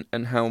doing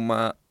and how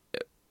my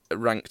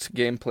ranked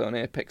gameplay on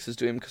Apex is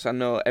doing, because I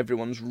know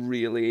everyone's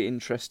really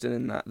interested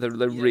in that. They're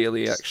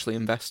really actually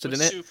invested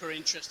in it. Super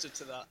interested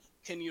to that.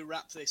 Can you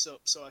wrap this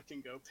up so I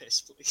can go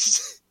piss,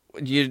 please?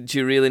 Do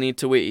you really need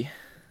to wee?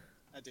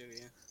 I do,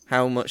 yeah.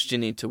 How much do you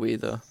need to wee,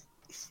 though?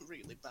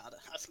 Really bad.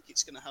 I think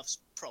it's going to have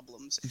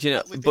problems. Do you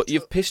know? But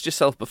you've pissed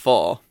yourself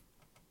before.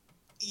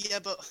 Yeah,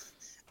 but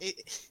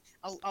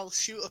I'll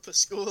shoot up a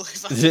school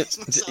if I piss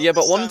myself. Yeah,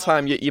 but one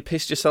time you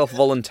pissed yourself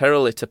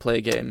voluntarily to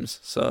play games,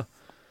 so...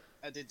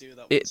 I did do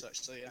that once,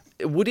 actually,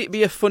 yeah. Would it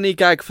be a funny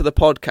gag for the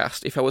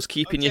podcast if I was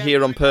keeping you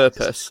here on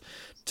purpose?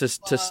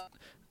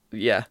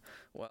 Yeah,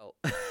 well...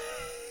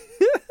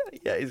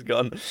 yeah, he's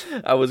gone.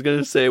 I was going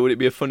to say, would it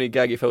be a funny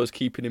gag if I was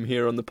keeping him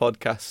here on the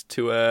podcast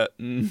to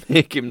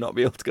make him not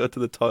be able to go to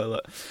the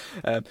toilet?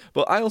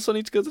 But I also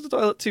need to go to the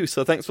toilet too,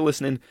 so thanks for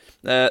listening.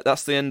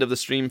 That's the end of the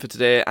stream for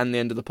today and the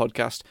end of the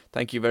podcast.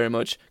 Thank you very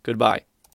much. Goodbye.